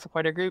good job,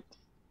 supporter group.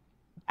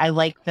 I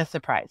like the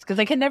surprise, because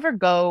I can never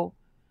go,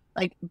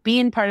 like,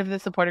 being part of the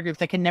supporter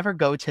groups, I can never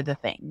go to the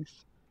things.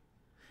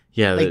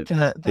 Yeah, like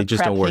they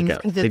just don't work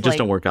out. They just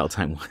don't work out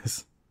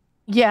time-wise.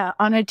 Yeah,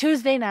 on a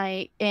Tuesday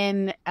night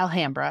in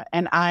Alhambra,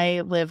 and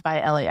I live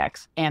by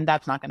LAX, and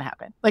that's not going to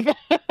happen. Like,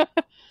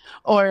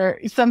 or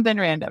something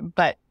random.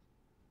 But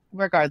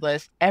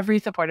regardless, every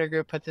supporter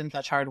group puts in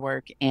such hard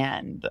work,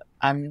 and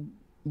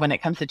when it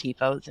comes to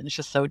tifos, and it's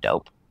just so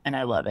dope, and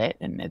I love it,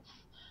 and it's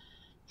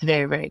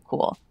very, very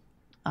cool.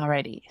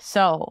 Alrighty,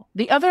 so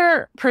the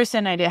other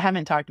person I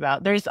haven't talked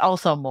about, there's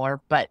also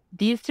more, but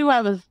these 2 I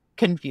was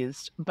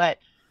confused, but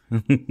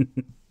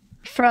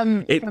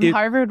from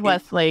Harvard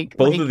Westlake,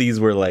 both of these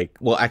were like,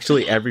 well,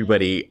 actually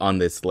everybody on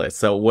this list.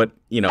 So what,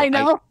 I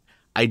know.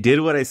 I did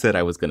what I said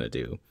I was going to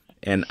do,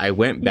 and I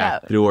went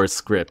back through our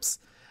scripts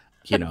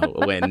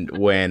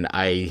when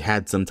I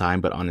had some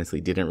time, but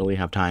honestly didn't really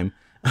have time,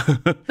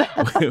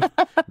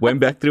 went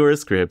back through our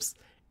scripts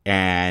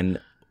and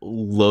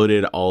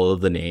loaded all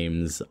of the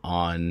names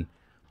on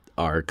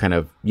our kind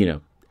of,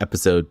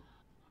 episode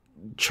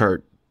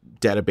chart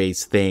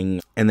database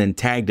thing, and then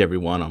tagged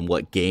everyone on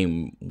what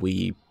game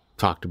we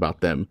talked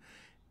about them.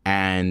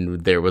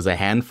 And there was a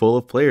handful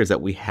of players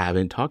that we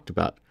haven't talked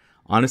about.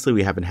 Honestly,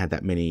 we haven't had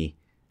that many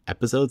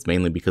episodes,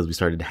 mainly because we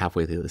started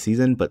halfway through the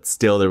season, but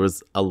still there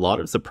was a lot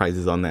of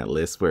surprises on that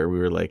list where we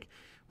were like,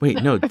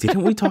 wait, no,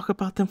 didn't we talk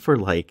about them for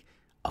like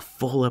a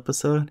full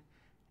episode?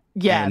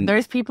 Yeah,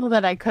 there's people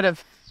that I could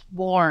have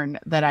sworn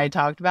that I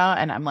talked about,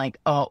 and I'm like,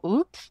 oh,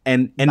 oops.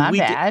 And my we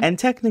bad. And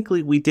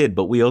technically we did,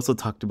 but we also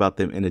talked about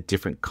them in a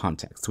different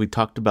context. We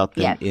talked about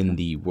them Yes. in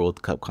the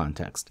World Cup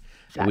context.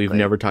 Exactly. We've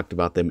never talked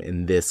about them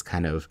in this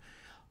kind of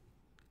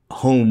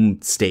home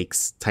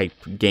stakes type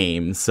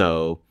game.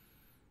 So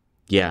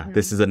yeah,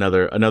 this is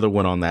another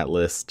one on that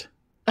list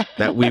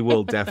that we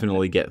will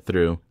definitely get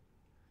through.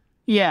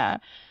 Yeah.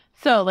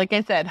 So, like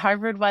I said,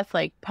 Harvard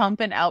Westlake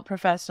pumping out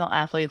professional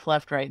athletes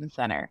left, right, and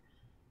center.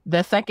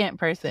 The second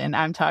person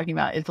I'm talking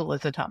about is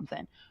Alyssa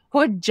Thompson,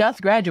 who had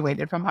just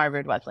graduated from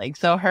Harvard Westlake.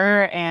 So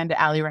her and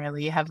Allie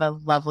Riley have a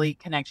lovely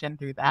connection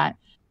through that.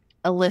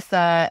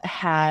 Alyssa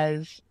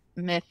has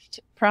missed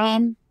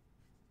prom,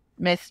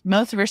 missed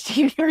most of her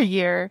senior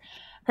year,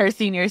 her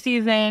senior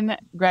season,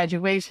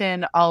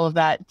 graduation, all of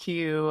that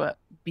to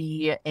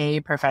be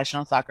a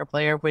professional soccer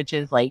player, which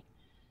is like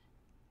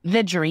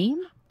the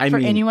dream for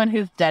anyone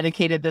who's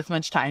dedicated this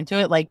much time to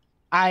it. Like,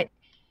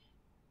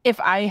 if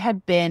I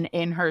had been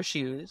in her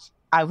shoes,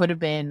 I would have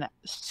been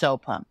so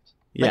pumped.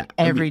 Yeah, like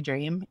every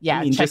dream.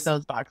 Yeah, check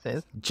those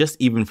boxes. Just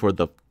even for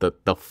the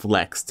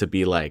flex to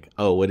be like,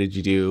 oh, what did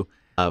you do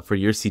for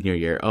your senior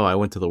year? Oh, I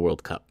went to the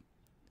World Cup.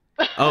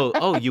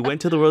 Oh, you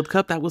went to the World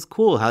Cup? That was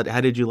cool. How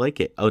did you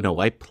like it? Oh, no,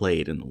 I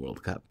played in the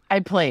World Cup.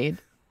 I played.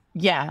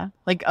 Yeah.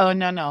 Like, oh,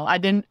 no. I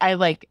didn't. I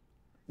like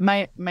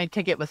my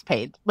ticket was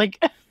paid. Like,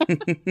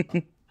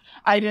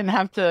 I didn't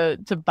have to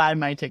buy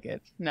my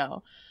tickets.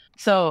 No.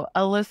 So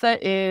Alyssa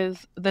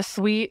is the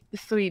sweet,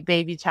 sweet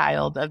baby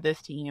child of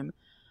this team.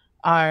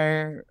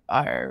 Are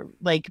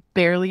like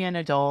barely an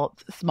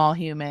adult, small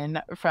human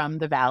from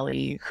the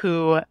Valley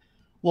who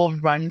will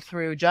run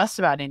through just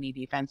about any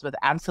defense with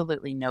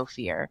absolutely no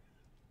fear.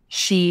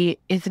 She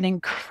is an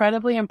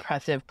incredibly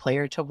impressive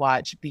player to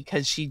watch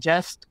because she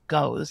just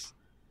goes.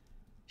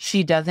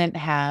 She doesn't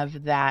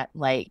have that,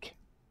 like,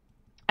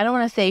 I don't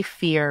want to say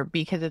fear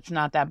because it's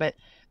not that, but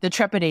the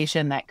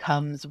trepidation that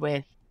comes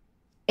with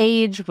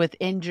age, with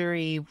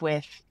injury,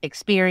 with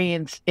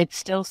experience. It's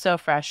still so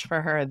fresh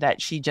for her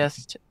that she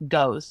just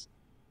goes,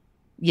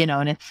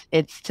 and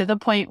it's to the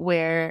point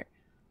where,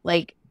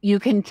 like, you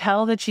can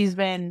tell that she's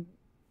been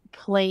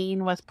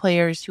playing with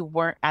players who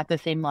weren't at the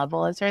same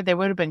level as her. They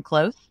would have been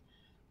close,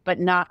 but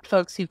not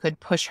folks who could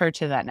push her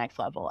to that next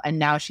level. And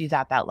now she's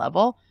at that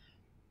level.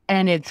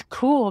 And it's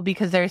cool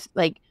because there's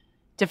like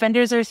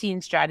defenders are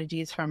seeing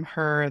strategies from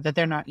her that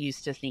they're not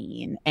used to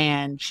seeing.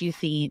 And she's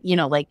seeing,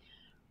 like,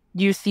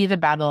 you see the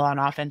battle on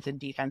offense and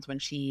defense when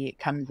she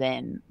comes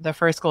in. The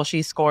first goal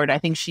she scored, I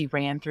think she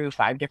ran through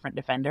 5 different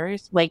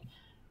defenders. Like,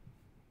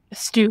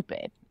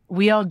 stupid.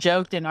 We all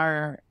joked in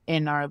our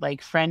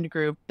like friend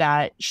group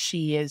that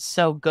she is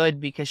so good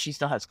because she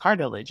still has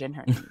cartilage in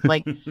her knee.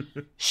 Like,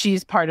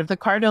 she's part of the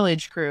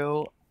cartilage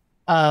crew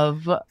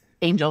of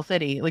Angel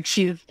City. Like,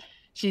 she's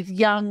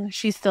young.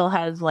 She still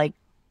has, like,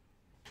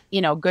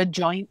 good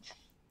joints.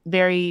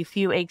 Very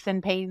few aches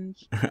and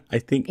pains. I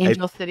think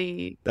Angel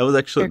City. That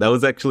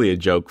was actually a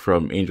joke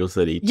from Angel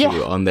City too.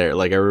 Yeah. On there,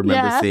 like, I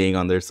remember seeing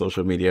on their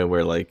social media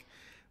where like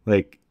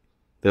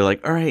they're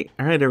like, all right,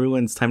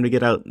 everyone, it's time to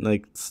get out.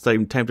 Like, it's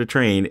time to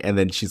train. And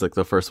then she's like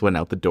the first one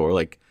out the door,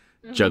 like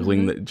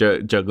juggling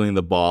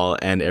the ball,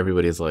 and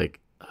everybody's like,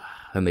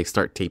 and they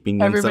start taping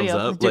themselves Everybody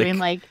else up, is doing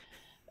like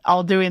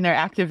all doing their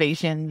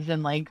activations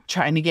and like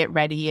trying to get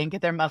ready and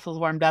get their muscles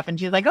warmed up, and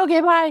she's like,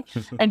 okay, bye,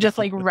 and just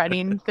like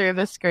running through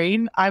the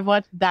screen. I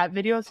watched that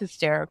video. It's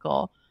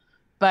hysterical.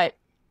 But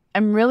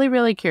I'm really,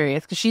 really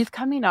curious because she's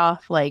coming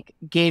off like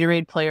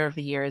Gatorade Player of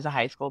the Year as a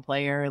high school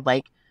player,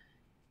 like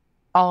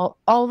all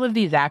of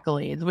these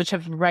accolades, which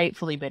have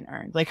rightfully been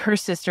earned. Like, her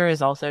sister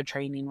is also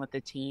training with the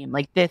team.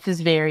 Like, this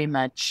is very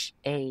much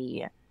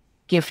a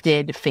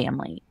gifted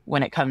family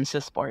when it comes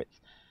to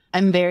sports.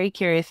 I'm very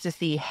curious to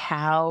see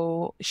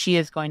how she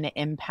is going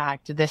to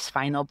impact this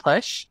final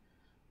push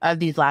of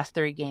these last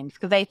 3 games.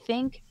 Because I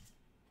think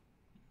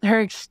her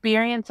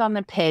experience on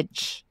the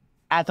pitch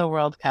at the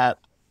World Cup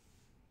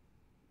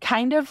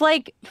kind of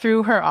like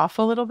threw her off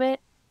a little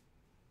bit.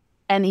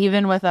 And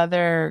even with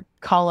other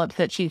call-ups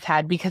that she's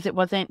had, because it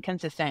wasn't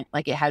consistent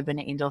like it had been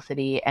at Angel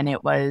City. And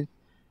it was,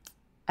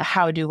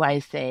 how do I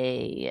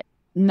say,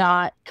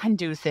 not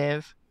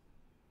conducive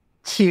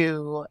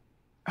to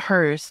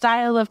her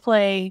style of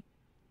play,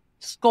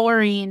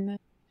 scoring.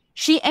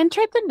 She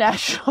entered the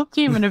national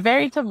team in a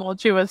very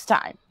tumultuous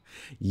time.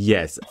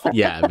 Yes.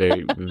 Yeah.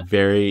 Very,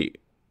 very.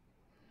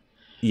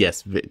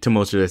 Yes,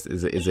 tumultuous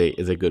is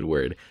a good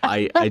word.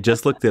 I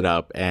just looked it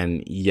up,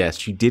 and yes,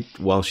 she did.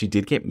 Well, she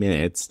did get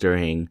minutes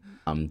during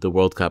the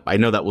World Cup. I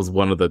know that was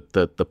one of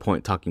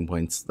the talking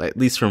points, at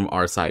least from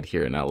our side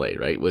here in LA,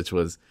 right? Which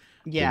was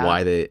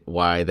why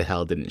the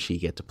hell didn't she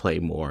get to play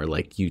more?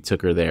 Like, you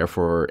took her there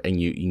and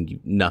you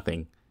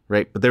nothing,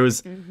 right? But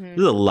there's a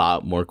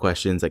lot more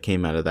questions that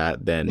came out of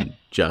that than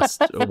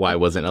just why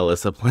wasn't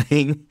Alyssa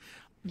playing?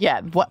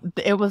 Yeah,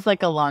 it was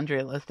like a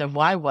laundry list of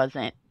why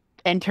wasn't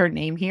enter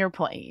name here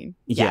playing.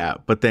 Yeah,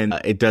 but then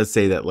it does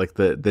say that like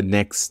the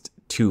next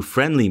 2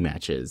 friendly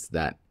matches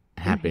that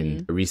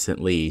happened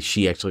recently,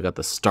 she actually got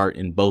the start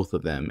in both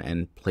of them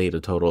and played a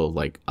total of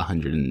like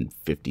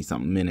 150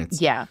 something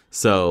minutes. Yeah.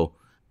 So,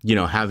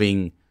 I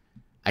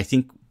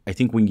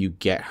think when you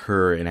get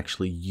her and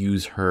actually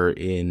use her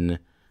in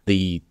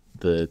the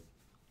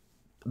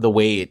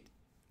way it,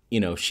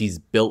 she's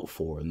built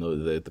for, and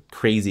the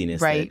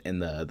craziness, right,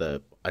 and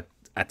the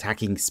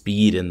attacking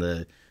speed and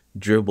the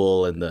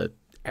dribble and the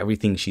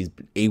everything she's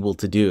able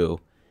to do,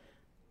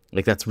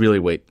 like, that's really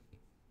what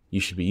you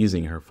should be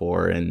using her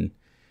for. And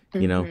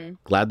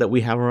glad that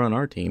we have her on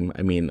our team.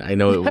 I mean, I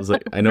know it was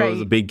like, it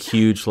was a big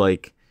huge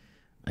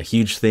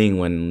thing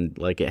when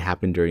like it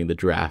happened during the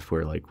draft,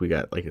 where like we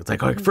got like, it's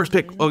like, oh, first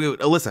pick,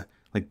 okay, Alyssa.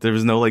 Like, there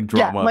was no like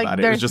drama about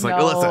it. It was just like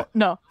Alyssa.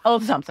 No,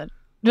 Alyssa Thompson.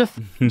 Just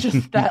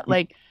that,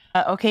 like,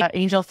 okay,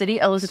 Angel City,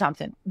 Alyssa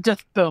Thompson.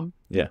 Just boom.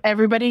 Yeah.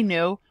 Everybody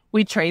knew.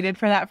 We traded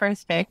for that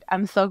first pick.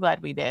 I'm so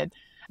glad we did.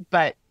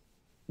 But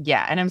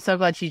yeah, and I'm so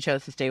glad she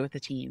chose to stay with the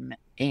team.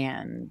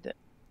 And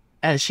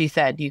as she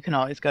said, you can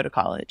always go to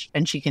college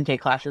and she can take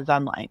classes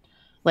online.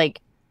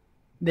 Like,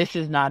 this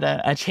is not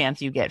a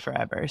chance you get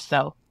forever.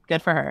 So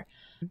good for her.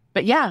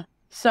 But yeah,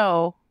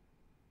 so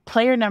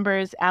player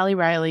numbers, Allie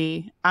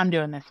Riley, I'm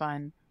doing this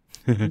one.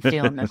 I'm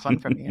stealing this one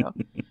from you.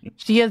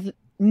 She is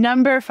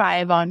number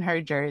 5 on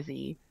her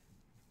jersey,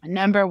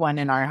 number 1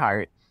 in our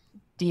hearts.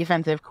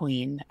 Defensive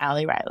queen,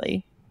 Allie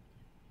Riley.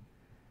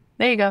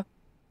 There you go.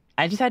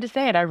 I just had to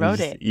say it. I wrote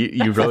it.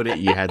 You wrote it.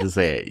 You had to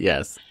say it.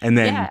 Yes. And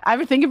then, yeah, I've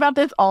been thinking about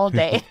this all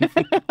day.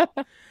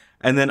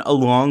 And then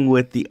along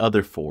with the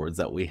other forwards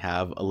that we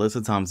have,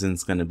 Alyssa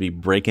Thompson's going to be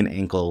breaking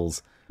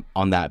ankles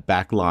on that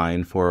back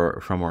line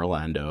from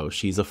Orlando.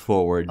 She's a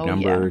forward,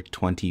 number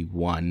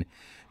 21.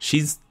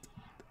 She's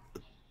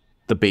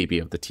the baby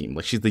of the team.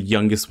 Like, she's the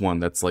youngest one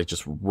that's like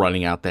just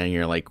running out there, and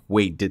you're like,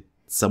 wait, did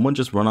someone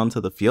just run onto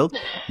the field?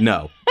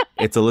 No,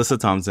 it's Alyssa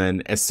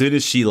Thompson. As soon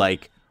as she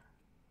like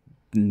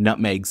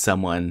nutmegs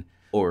someone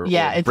or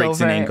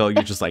breaks an ankle,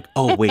 you're just like,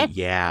 oh wait,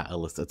 yeah,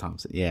 Alyssa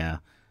Thompson. Yeah.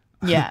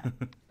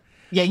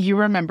 Yeah, you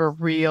remember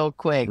real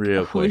quick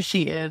who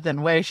she is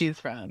and where she's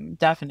from.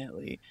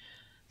 Definitely.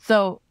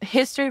 So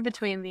history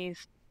between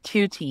these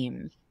 2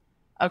 teams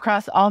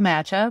across all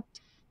matchups,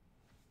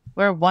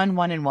 we're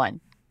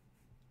 1-1-1.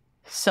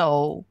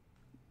 So,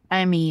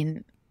 I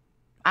mean,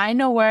 I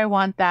know where I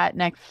want that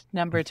next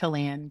number to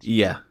land.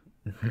 Yeah.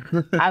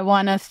 I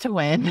want us to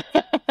win.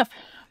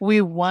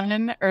 We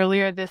won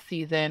earlier this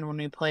season when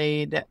we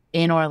played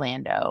in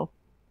Orlando.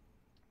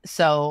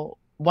 So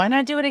why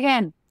not do it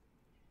again?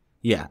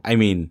 Yeah, I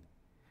mean,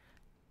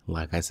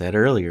 like I said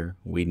earlier,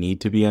 we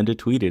need to be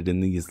undeTWEEDed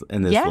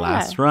in this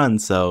last run.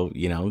 So,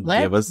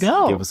 give us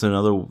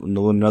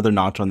another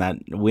notch on that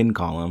win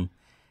column,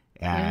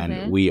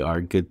 and we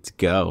are good to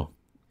go.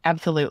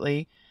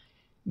 Absolutely.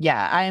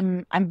 Yeah,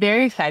 I'm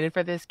very excited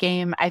for this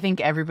game. I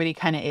think everybody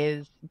kind of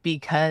is,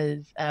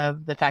 because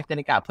of the fact that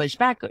it got pushed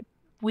back a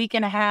week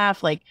and a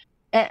half. Like,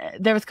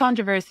 there was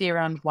controversy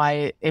around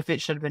if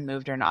it should have been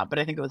moved or not, but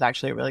I think it was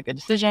actually a really good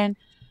decision.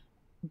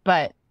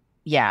 But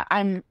yeah,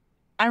 I'm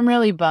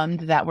really bummed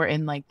that we're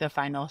in like the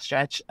final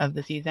stretch of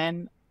the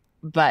season,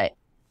 but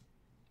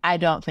I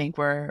don't think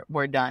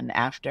we're done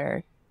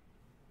after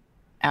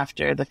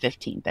the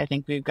 15th. I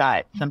think we've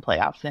got some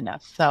playoffs in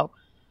us. So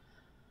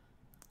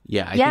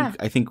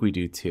I think we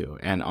do too.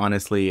 And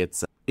honestly,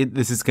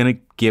 this is going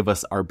to give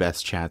us our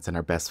best chance and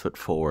our best foot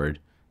forward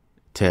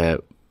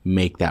to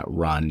make that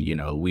run.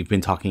 We've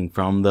been talking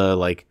from the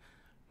like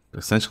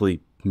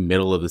essentially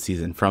middle of the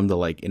season, from the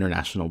like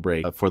international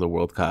break for the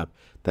World Cup,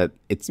 that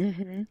it's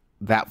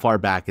that far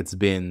back. It's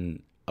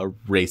been a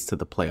race to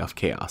the playoff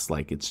chaos.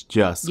 Like, it's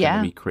just going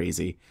to be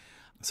crazy.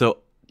 So,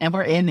 and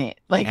we're in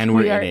it. Like,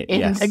 we are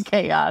in the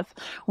chaos.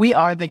 We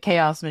are the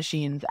chaos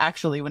machines,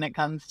 actually, when it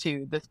comes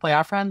to this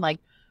playoff run. Like,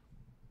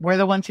 we're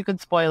the ones who could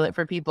spoil it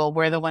for people.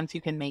 We're the ones who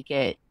can make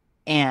it.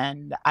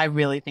 And I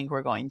really think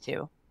we're going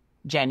to.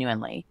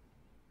 Genuinely.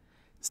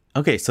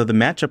 Okay, so the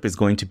matchup is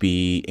going to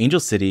be Angel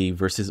City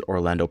versus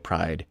Orlando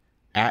Pride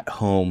at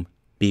home,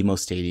 BMO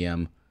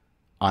Stadium,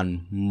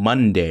 on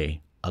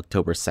Monday,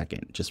 October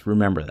 2nd. Just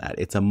remember that.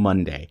 It's a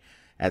Monday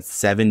at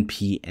 7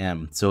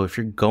 p.m. So if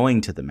you're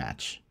going to the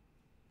match,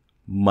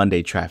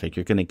 Monday traffic,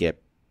 you're going to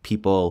get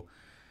people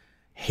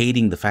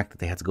hating the fact that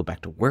they have to go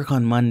back to work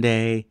on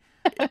Monday.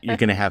 You're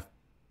going to have,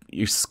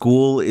 your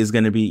school is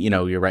going to be,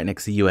 you're right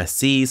next to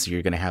USC, so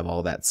you're going to have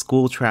all that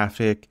school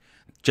traffic.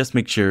 Just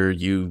make sure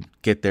you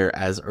get there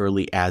as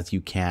early as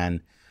you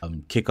can.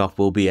 Kickoff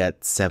will be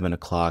at 7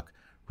 o'clock.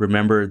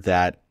 remember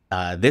that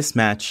this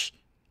match,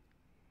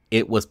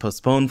 it was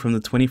postponed from the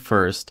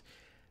 21st,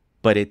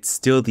 but it's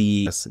still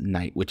the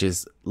night, which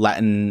is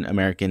Latin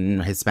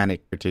American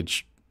Hispanic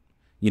heritage.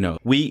 You know,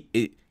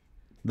 the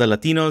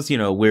Latinos, you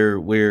know,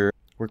 we're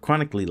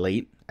chronically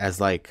late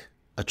as like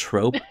a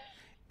trope.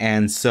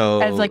 And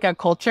so as like a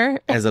culture,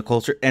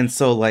 and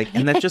so like,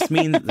 and that just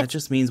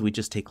means we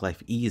just take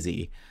life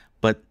easy.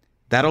 But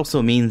that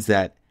also means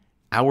that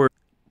our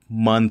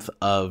month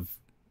of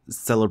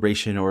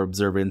celebration or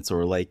observance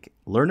or like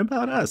learn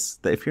about us,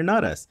 that if you're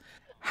not us,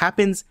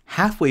 happens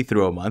halfway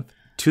through a month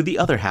to the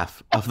other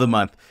half of the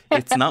month.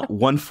 It's not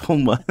one full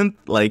month,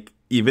 like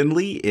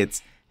evenly.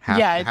 It's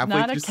it's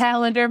not a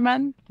calendar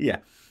month. Yeah,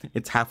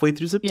 it's halfway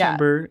through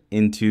September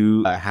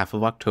into half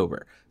of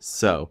October.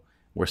 So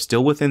we're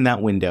still within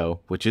that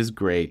window, which is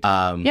great.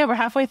 We're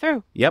halfway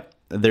through. Yep.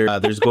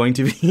 There's going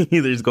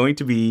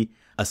to be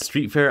a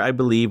street fair, I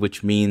believe,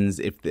 which means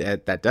if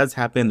that does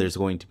happen, there's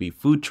going to be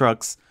food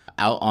trucks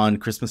out on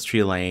Christmas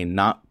Tree Lane,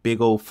 not big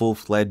old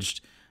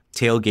full-fledged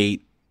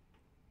tailgate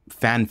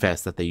fan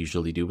fest that they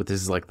usually do, but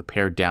this is like the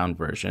pared down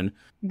version.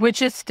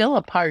 Which is still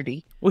a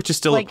party.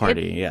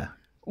 Yeah.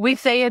 We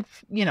say it's,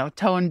 you know,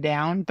 toned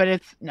down, but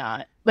it's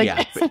not. Like,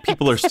 yeah,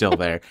 people are still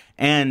there.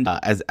 And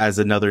as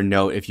another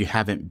note, if you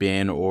haven't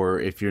been or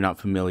if you're not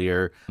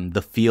familiar,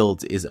 the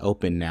field is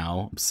open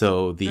now.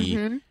 So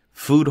the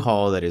food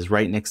hall that is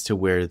right next to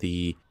where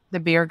the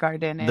beer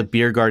garden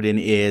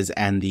is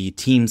and the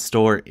team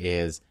store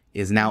is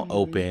now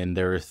open.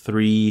 There are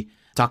 3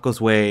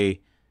 Tacos Way,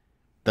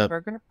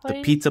 the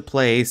pizza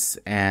place,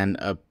 and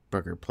a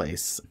burger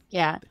place.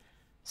 Yeah.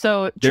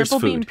 So Triple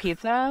Bean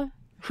Pizza.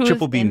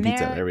 Triple Bean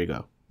Pizza. There we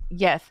go.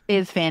 Yes,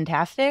 is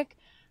fantastic.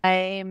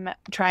 I'm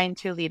trying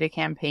to lead a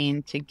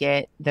campaign to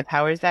get the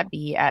powers that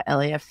be at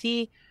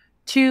LAFC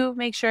to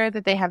make sure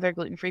that they have their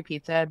gluten-free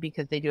pizza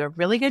because they do a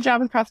really good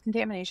job with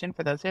cross-contamination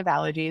for those who have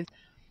allergies.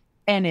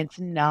 And it's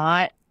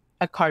not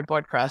a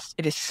cardboard crust.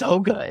 It is so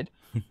good.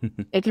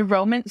 It's a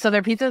Roman. So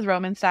their pizza is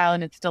Roman style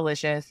and it's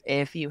delicious.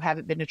 If you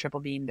haven't been to Triple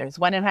Bean, there's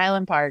one in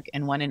Highland Park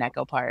and one in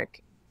Echo Park.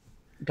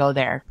 Go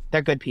there.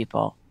 They're good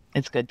people.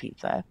 It's good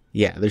pizza.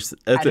 Yeah.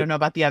 I don't know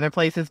about the other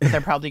places, but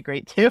they're probably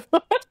great too.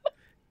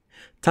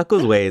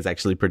 Tacos Way is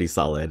actually pretty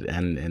solid,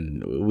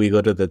 and we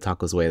go to the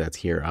Tacos Way that's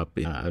here up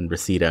in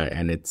Reseda,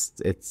 and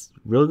it's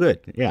real good.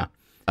 Yeah.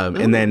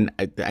 And then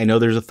I know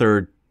there's a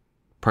third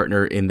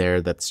partner in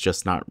there that's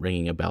just not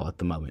ringing a bell at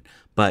the moment,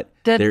 but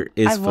there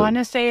is I want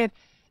to say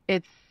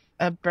it's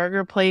a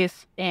burger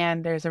place,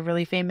 and there's a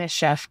really famous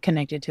chef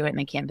connected to it, and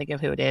I can't think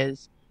of who it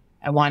is.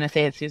 I want to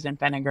say it's Susan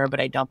Feniger,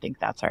 but I don't think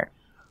that's her.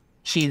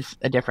 She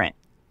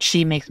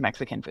makes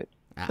Mexican food.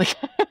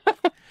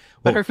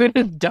 But her food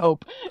is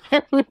dope.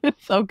 Her food is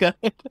so good.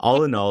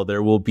 All in all,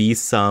 there will be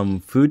some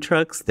food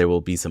trucks. There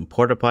will be some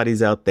porta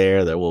potties out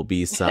there. There will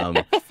be some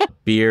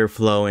beer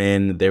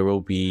flowing. There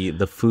will be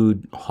the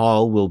food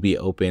hall will be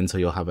open, so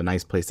you'll have a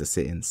nice place to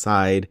sit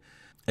inside.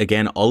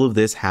 Again, all of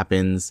this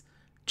happens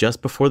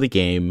just before the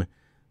game.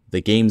 The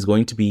game's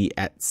going to be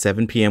at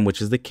 7 p.m.,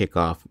 which is the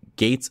kickoff.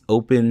 Gates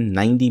open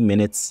 90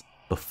 minutes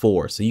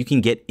before, so you can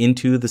get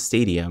into the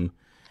stadium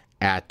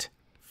at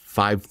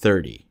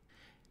 5:30.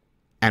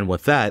 And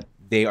with that,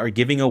 they are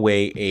giving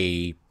away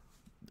a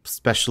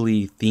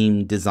specially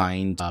themed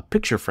designed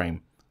picture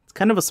frame. It's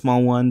kind of a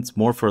small one. It's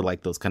more for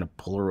like those kind of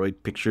Polaroid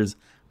pictures,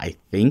 I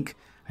think.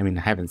 I mean,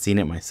 I haven't seen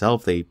it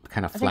myself. They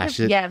kind of flashed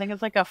it. Yeah, I think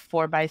it's like a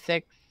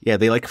 4x6. Yeah,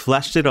 they like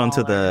flashed it on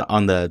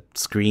the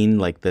screen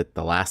like the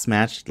last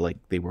match. Like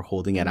they were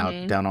holding it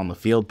out down on the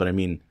field. But I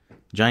mean,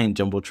 giant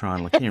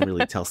Jumbotron. Like, can't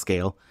really tell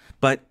scale.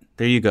 But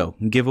there you go.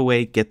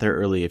 Giveaway. Get there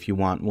early if you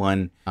want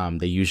one.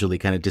 They usually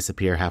kind of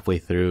disappear halfway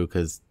through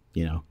because,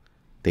 you know,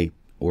 they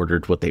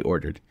ordered what they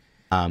ordered.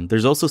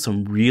 There's also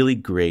some really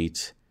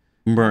great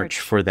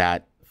merch for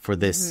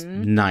this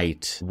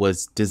night.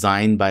 Was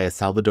designed by a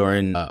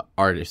Salvadoran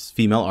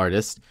female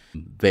artist.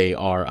 They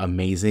are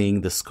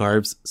amazing. The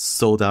scarves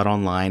sold out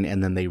online,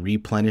 and then they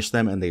replenished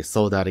them, and they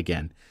sold out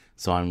again.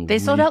 So they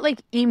sold out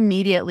like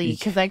immediately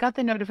because I got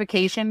the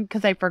notification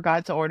because I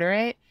forgot to order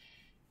it.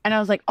 And I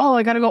was like, oh,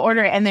 I got to go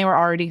order it. And they were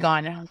already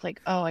gone. And I was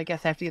like, oh, I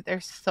guess I have to get there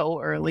so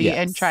early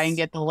and try and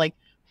get the like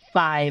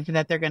 5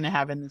 that they're going to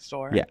have in the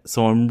store. Yeah.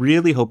 So I'm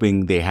really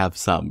hoping they have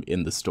some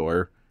in the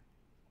store.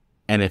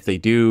 And if they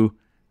do,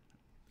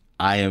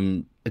 I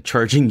am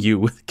charging you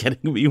with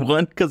getting me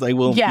one because I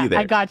won't be there. Yeah,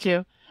 I got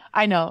you.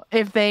 I know.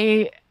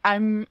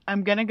 I'm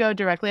going to go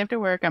directly after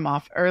work. I'm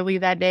off early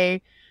that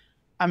day.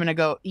 I'm going to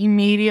go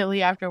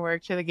immediately after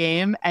work to the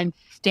game and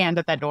stand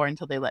at that door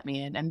until they let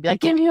me in and be like,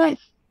 give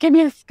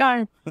me a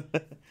scarf.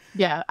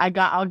 Yeah,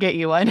 I'll get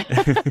you one.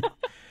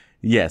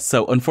 Yes.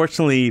 So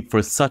unfortunately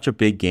for such a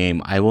big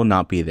game, I will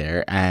not be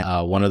there.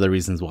 And one of the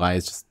reasons why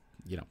is just,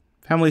 you know,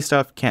 family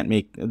stuff. Can't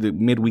make the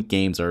midweek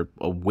games are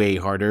way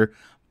harder.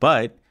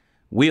 But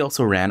we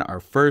also ran our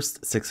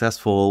first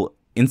successful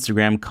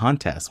Instagram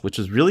contest, which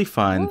was really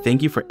fun. Ooh.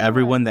 Thank you for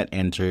everyone that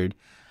entered.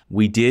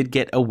 We did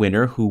get a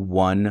winner who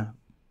won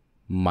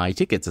my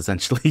tickets,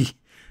 essentially.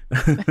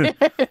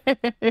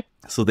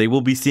 So they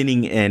will be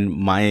sitting in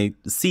my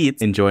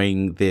seats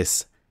enjoying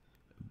this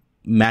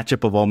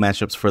matchup of all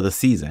matchups for the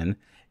season.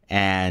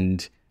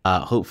 And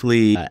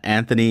hopefully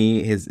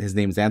Anthony, his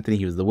name's Anthony,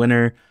 he was the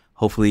winner.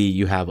 Hopefully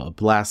you have a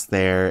blast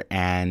there.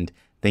 And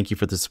thank you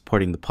for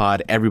supporting the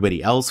pod.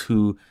 Everybody else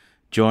who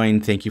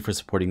joined, thank you for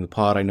supporting the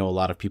pod. I know a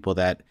lot of people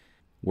that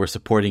were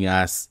supporting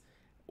us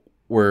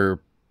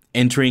were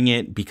entering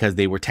it because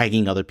they were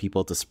tagging other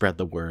people to spread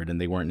the word,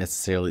 and they don't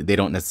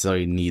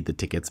necessarily need the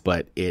tickets,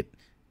 but it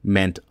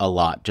meant a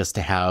lot just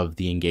to have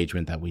the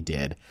engagement that we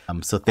did.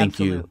 So thank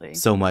you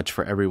so much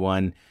for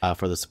everyone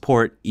for the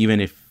support. Even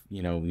if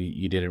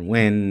you didn't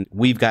win,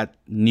 we've got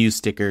new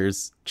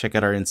stickers. Check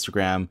out our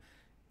Instagram.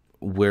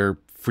 We're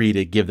free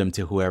to give them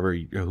to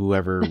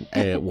whoever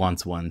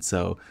wants one.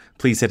 So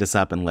please hit us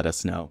up and let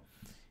us know.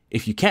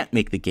 If you can't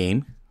make the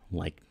game,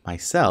 like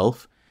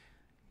myself,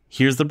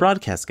 here's the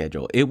broadcast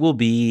schedule. It will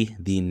be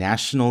the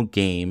national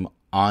game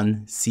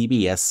on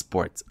CBS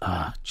Sports.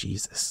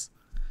 Jesus.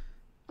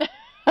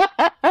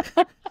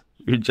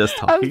 You're just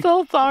talking. I'm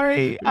so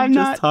sorry. I'm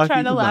not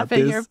trying to laugh at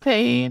your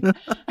pain.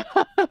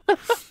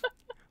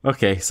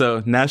 Okay,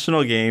 so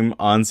national game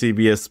on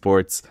CBS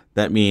Sports.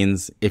 That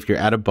means if you're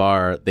at a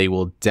bar, they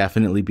will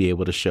definitely be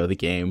able to show the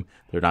game.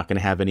 They're not going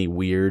to have any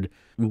weird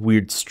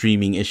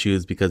streaming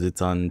issues because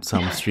it's on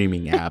some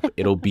streaming app.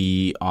 It'll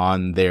be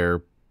on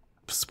their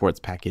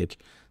sports package,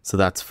 so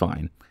that's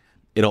fine.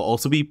 It'll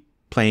also be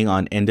playing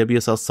on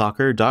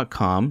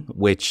nwslsoccer.com,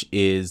 which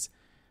is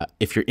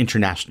if you're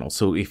international.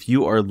 So if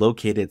you are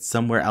located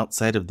somewhere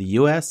outside of the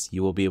US,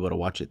 you will be able to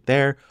watch it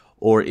there.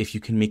 Or if you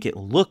can make it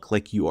look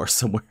like you are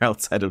somewhere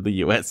outside of the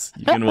US,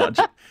 you can watch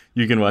it.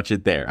 You can watch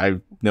it there.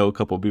 I know a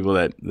couple of people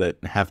that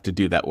have to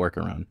do that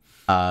workaround.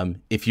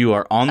 If you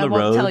are on the road,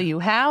 I won't tell you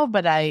how,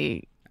 but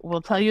I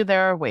will tell you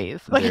there are ways.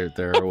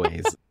 there are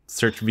ways.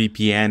 Search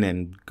VPN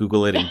and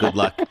Google it, and good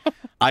luck.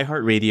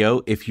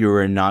 iHeartRadio, if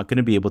you're not going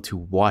to be able to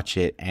watch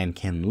it and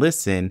can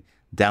listen,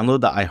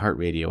 download the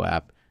iHeartRadio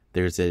app.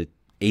 There's a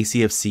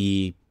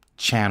ACFC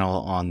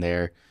channel on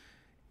there.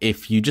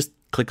 If you just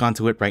click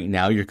onto it right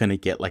now, you're going to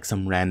get like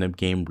some random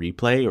game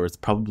replay, or it's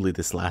probably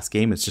this last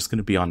game. It's just going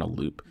to be on a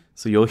loop.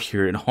 So you'll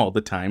hear it all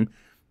the time.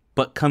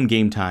 But come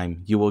game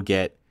time, you will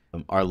get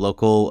our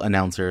local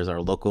announcers,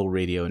 our local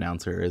radio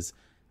announcers.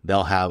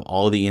 They'll have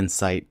all the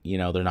insight.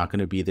 They're not going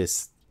to be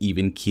this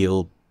even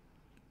keeled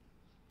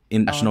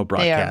national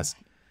broadcast.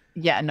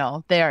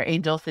 They are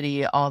Angel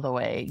City all the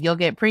way. You'll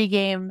get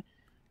pregame,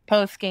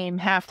 postgame,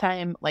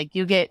 halftime. Like,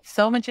 you get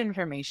so much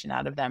information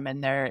out of them,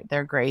 and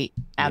they're great.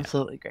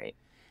 Absolutely great.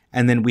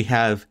 And then we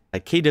have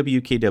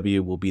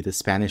KW will be the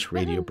Spanish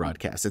radio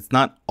broadcast. It's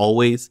not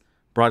always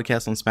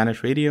broadcast on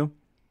Spanish radio,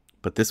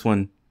 but this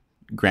one,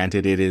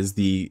 granted, it is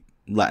the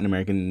Latin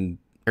American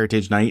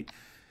Heritage Night.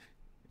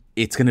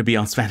 It's going to be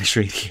on Spanish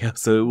radio,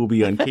 so it will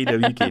be on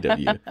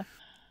KW.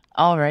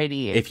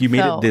 Alrighty. If you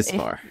made it this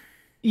far.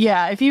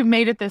 Yeah, if you've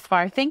made it this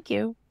far, thank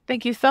you.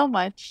 Thank you so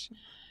much.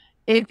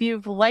 If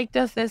you've liked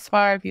us this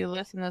far, if you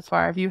listened this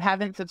far, if you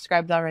haven't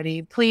subscribed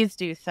already, please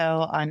do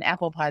so on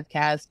Apple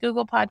Podcasts,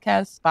 Google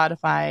Podcasts,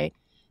 Spotify,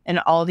 and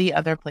all the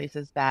other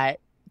places that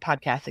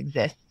podcasts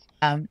exist.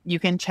 You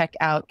can check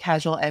out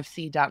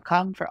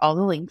casualfc.com for all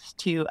the links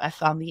to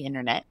us on the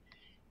internet.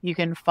 You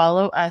can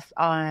follow us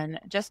on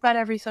just about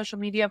every social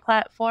media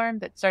platform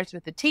that starts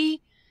with a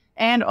T,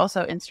 and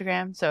also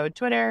Instagram. So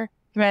Twitter,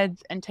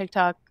 Threads, and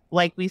TikTok.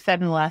 Like we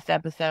said in the last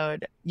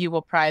episode, you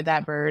will pry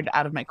that bird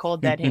out of my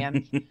cold, dead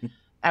hands.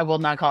 I will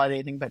not call it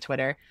anything but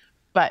Twitter.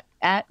 But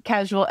at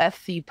Casual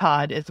FC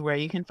Pod is where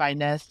you can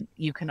find us.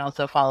 You can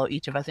also follow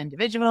each of us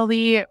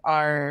individually.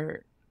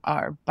 Our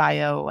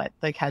bio at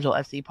the Casual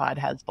FC Pod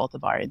has both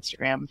of our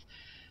Instagrams.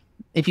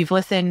 If you've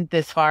listened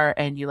this far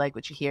and you like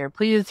what you hear,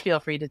 please feel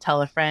free to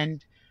tell a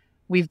friend.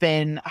 We've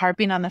been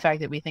harping on the fact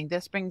that we think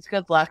this brings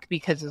good luck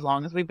because as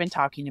long as we've been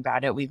talking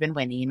about it, we've been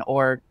winning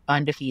or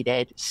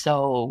undefeated.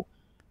 So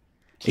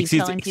keep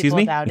telling people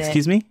about it.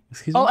 Excuse me?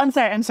 Oh, I'm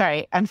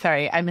sorry. I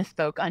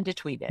misspoke.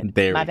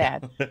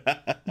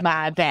 undeTWEEDed.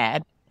 My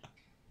bad.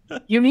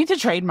 You need to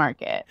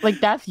trademark it. Like,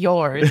 that's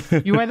yours.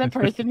 You are the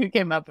person who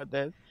came up with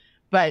this.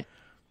 But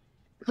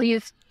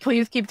please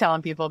keep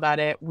telling people about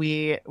it.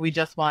 We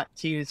just want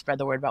to spread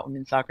the word about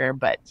women's soccer,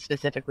 but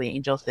specifically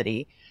Angel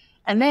City.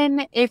 And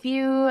then if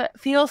you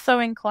feel so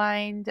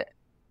inclined,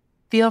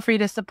 feel free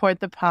to support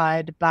the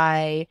pod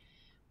by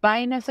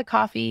buying us a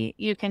coffee.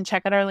 You can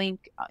check out our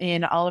link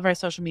in all of our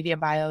social media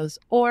bios,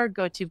 or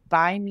go to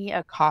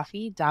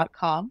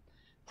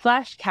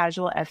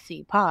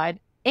buymeacoffee.com/casualfcpod.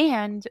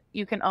 And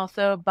you can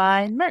also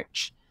buy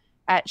merch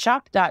at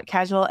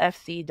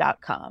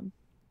shop.casualfc.com.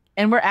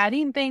 And we're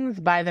adding things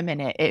by the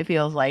minute, it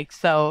feels like.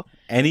 So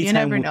you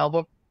never know.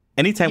 But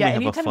anytime we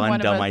have a fun,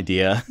 dumb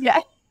idea. Yeah.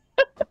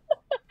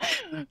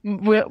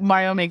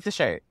 Mario makes a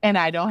shirt, and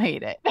I don't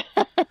hate it.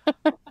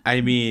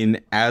 I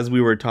mean, as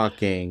we were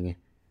talking,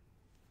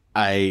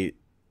 I'm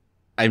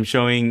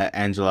showing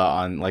Angela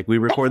on, like, we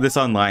record this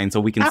online so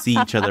we can see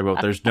each other, but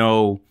there's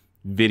no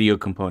video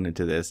component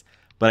to this.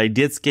 But I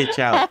did sketch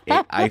out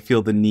I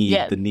feel the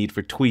need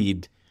for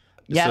tweed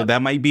Yeah. So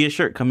that might be a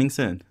shirt coming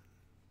soon.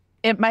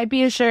 It might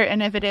be a shirt,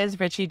 and if it is,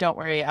 Richie, don't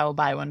worry, I will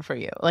buy one for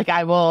you. Like,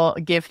 I will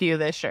gift you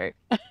this shirt.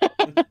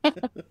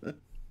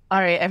 All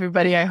right,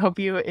 everybody, I hope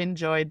you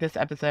enjoyed this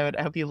episode.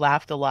 I hope you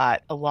laughed a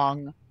lot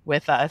along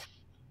with us.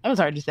 That was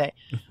hard to say,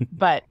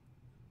 but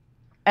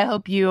I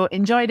hope you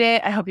enjoyed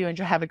it. I hope you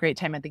have a great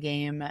time at the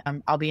game.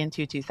 I'll be in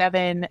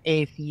 227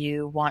 if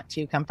you want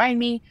to come find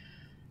me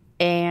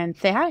and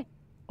say hi.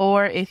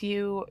 Or if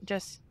you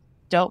just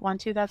don't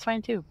want to, that's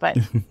fine too. But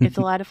it's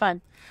a lot of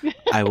fun.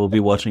 I will be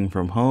watching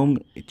from home,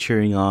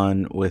 cheering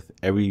on with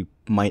every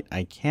might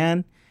I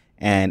can.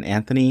 And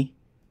Anthony,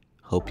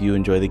 hope you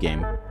enjoy the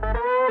game. All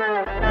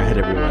right,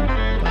 everyone.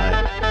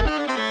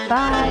 Bye.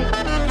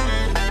 Bye.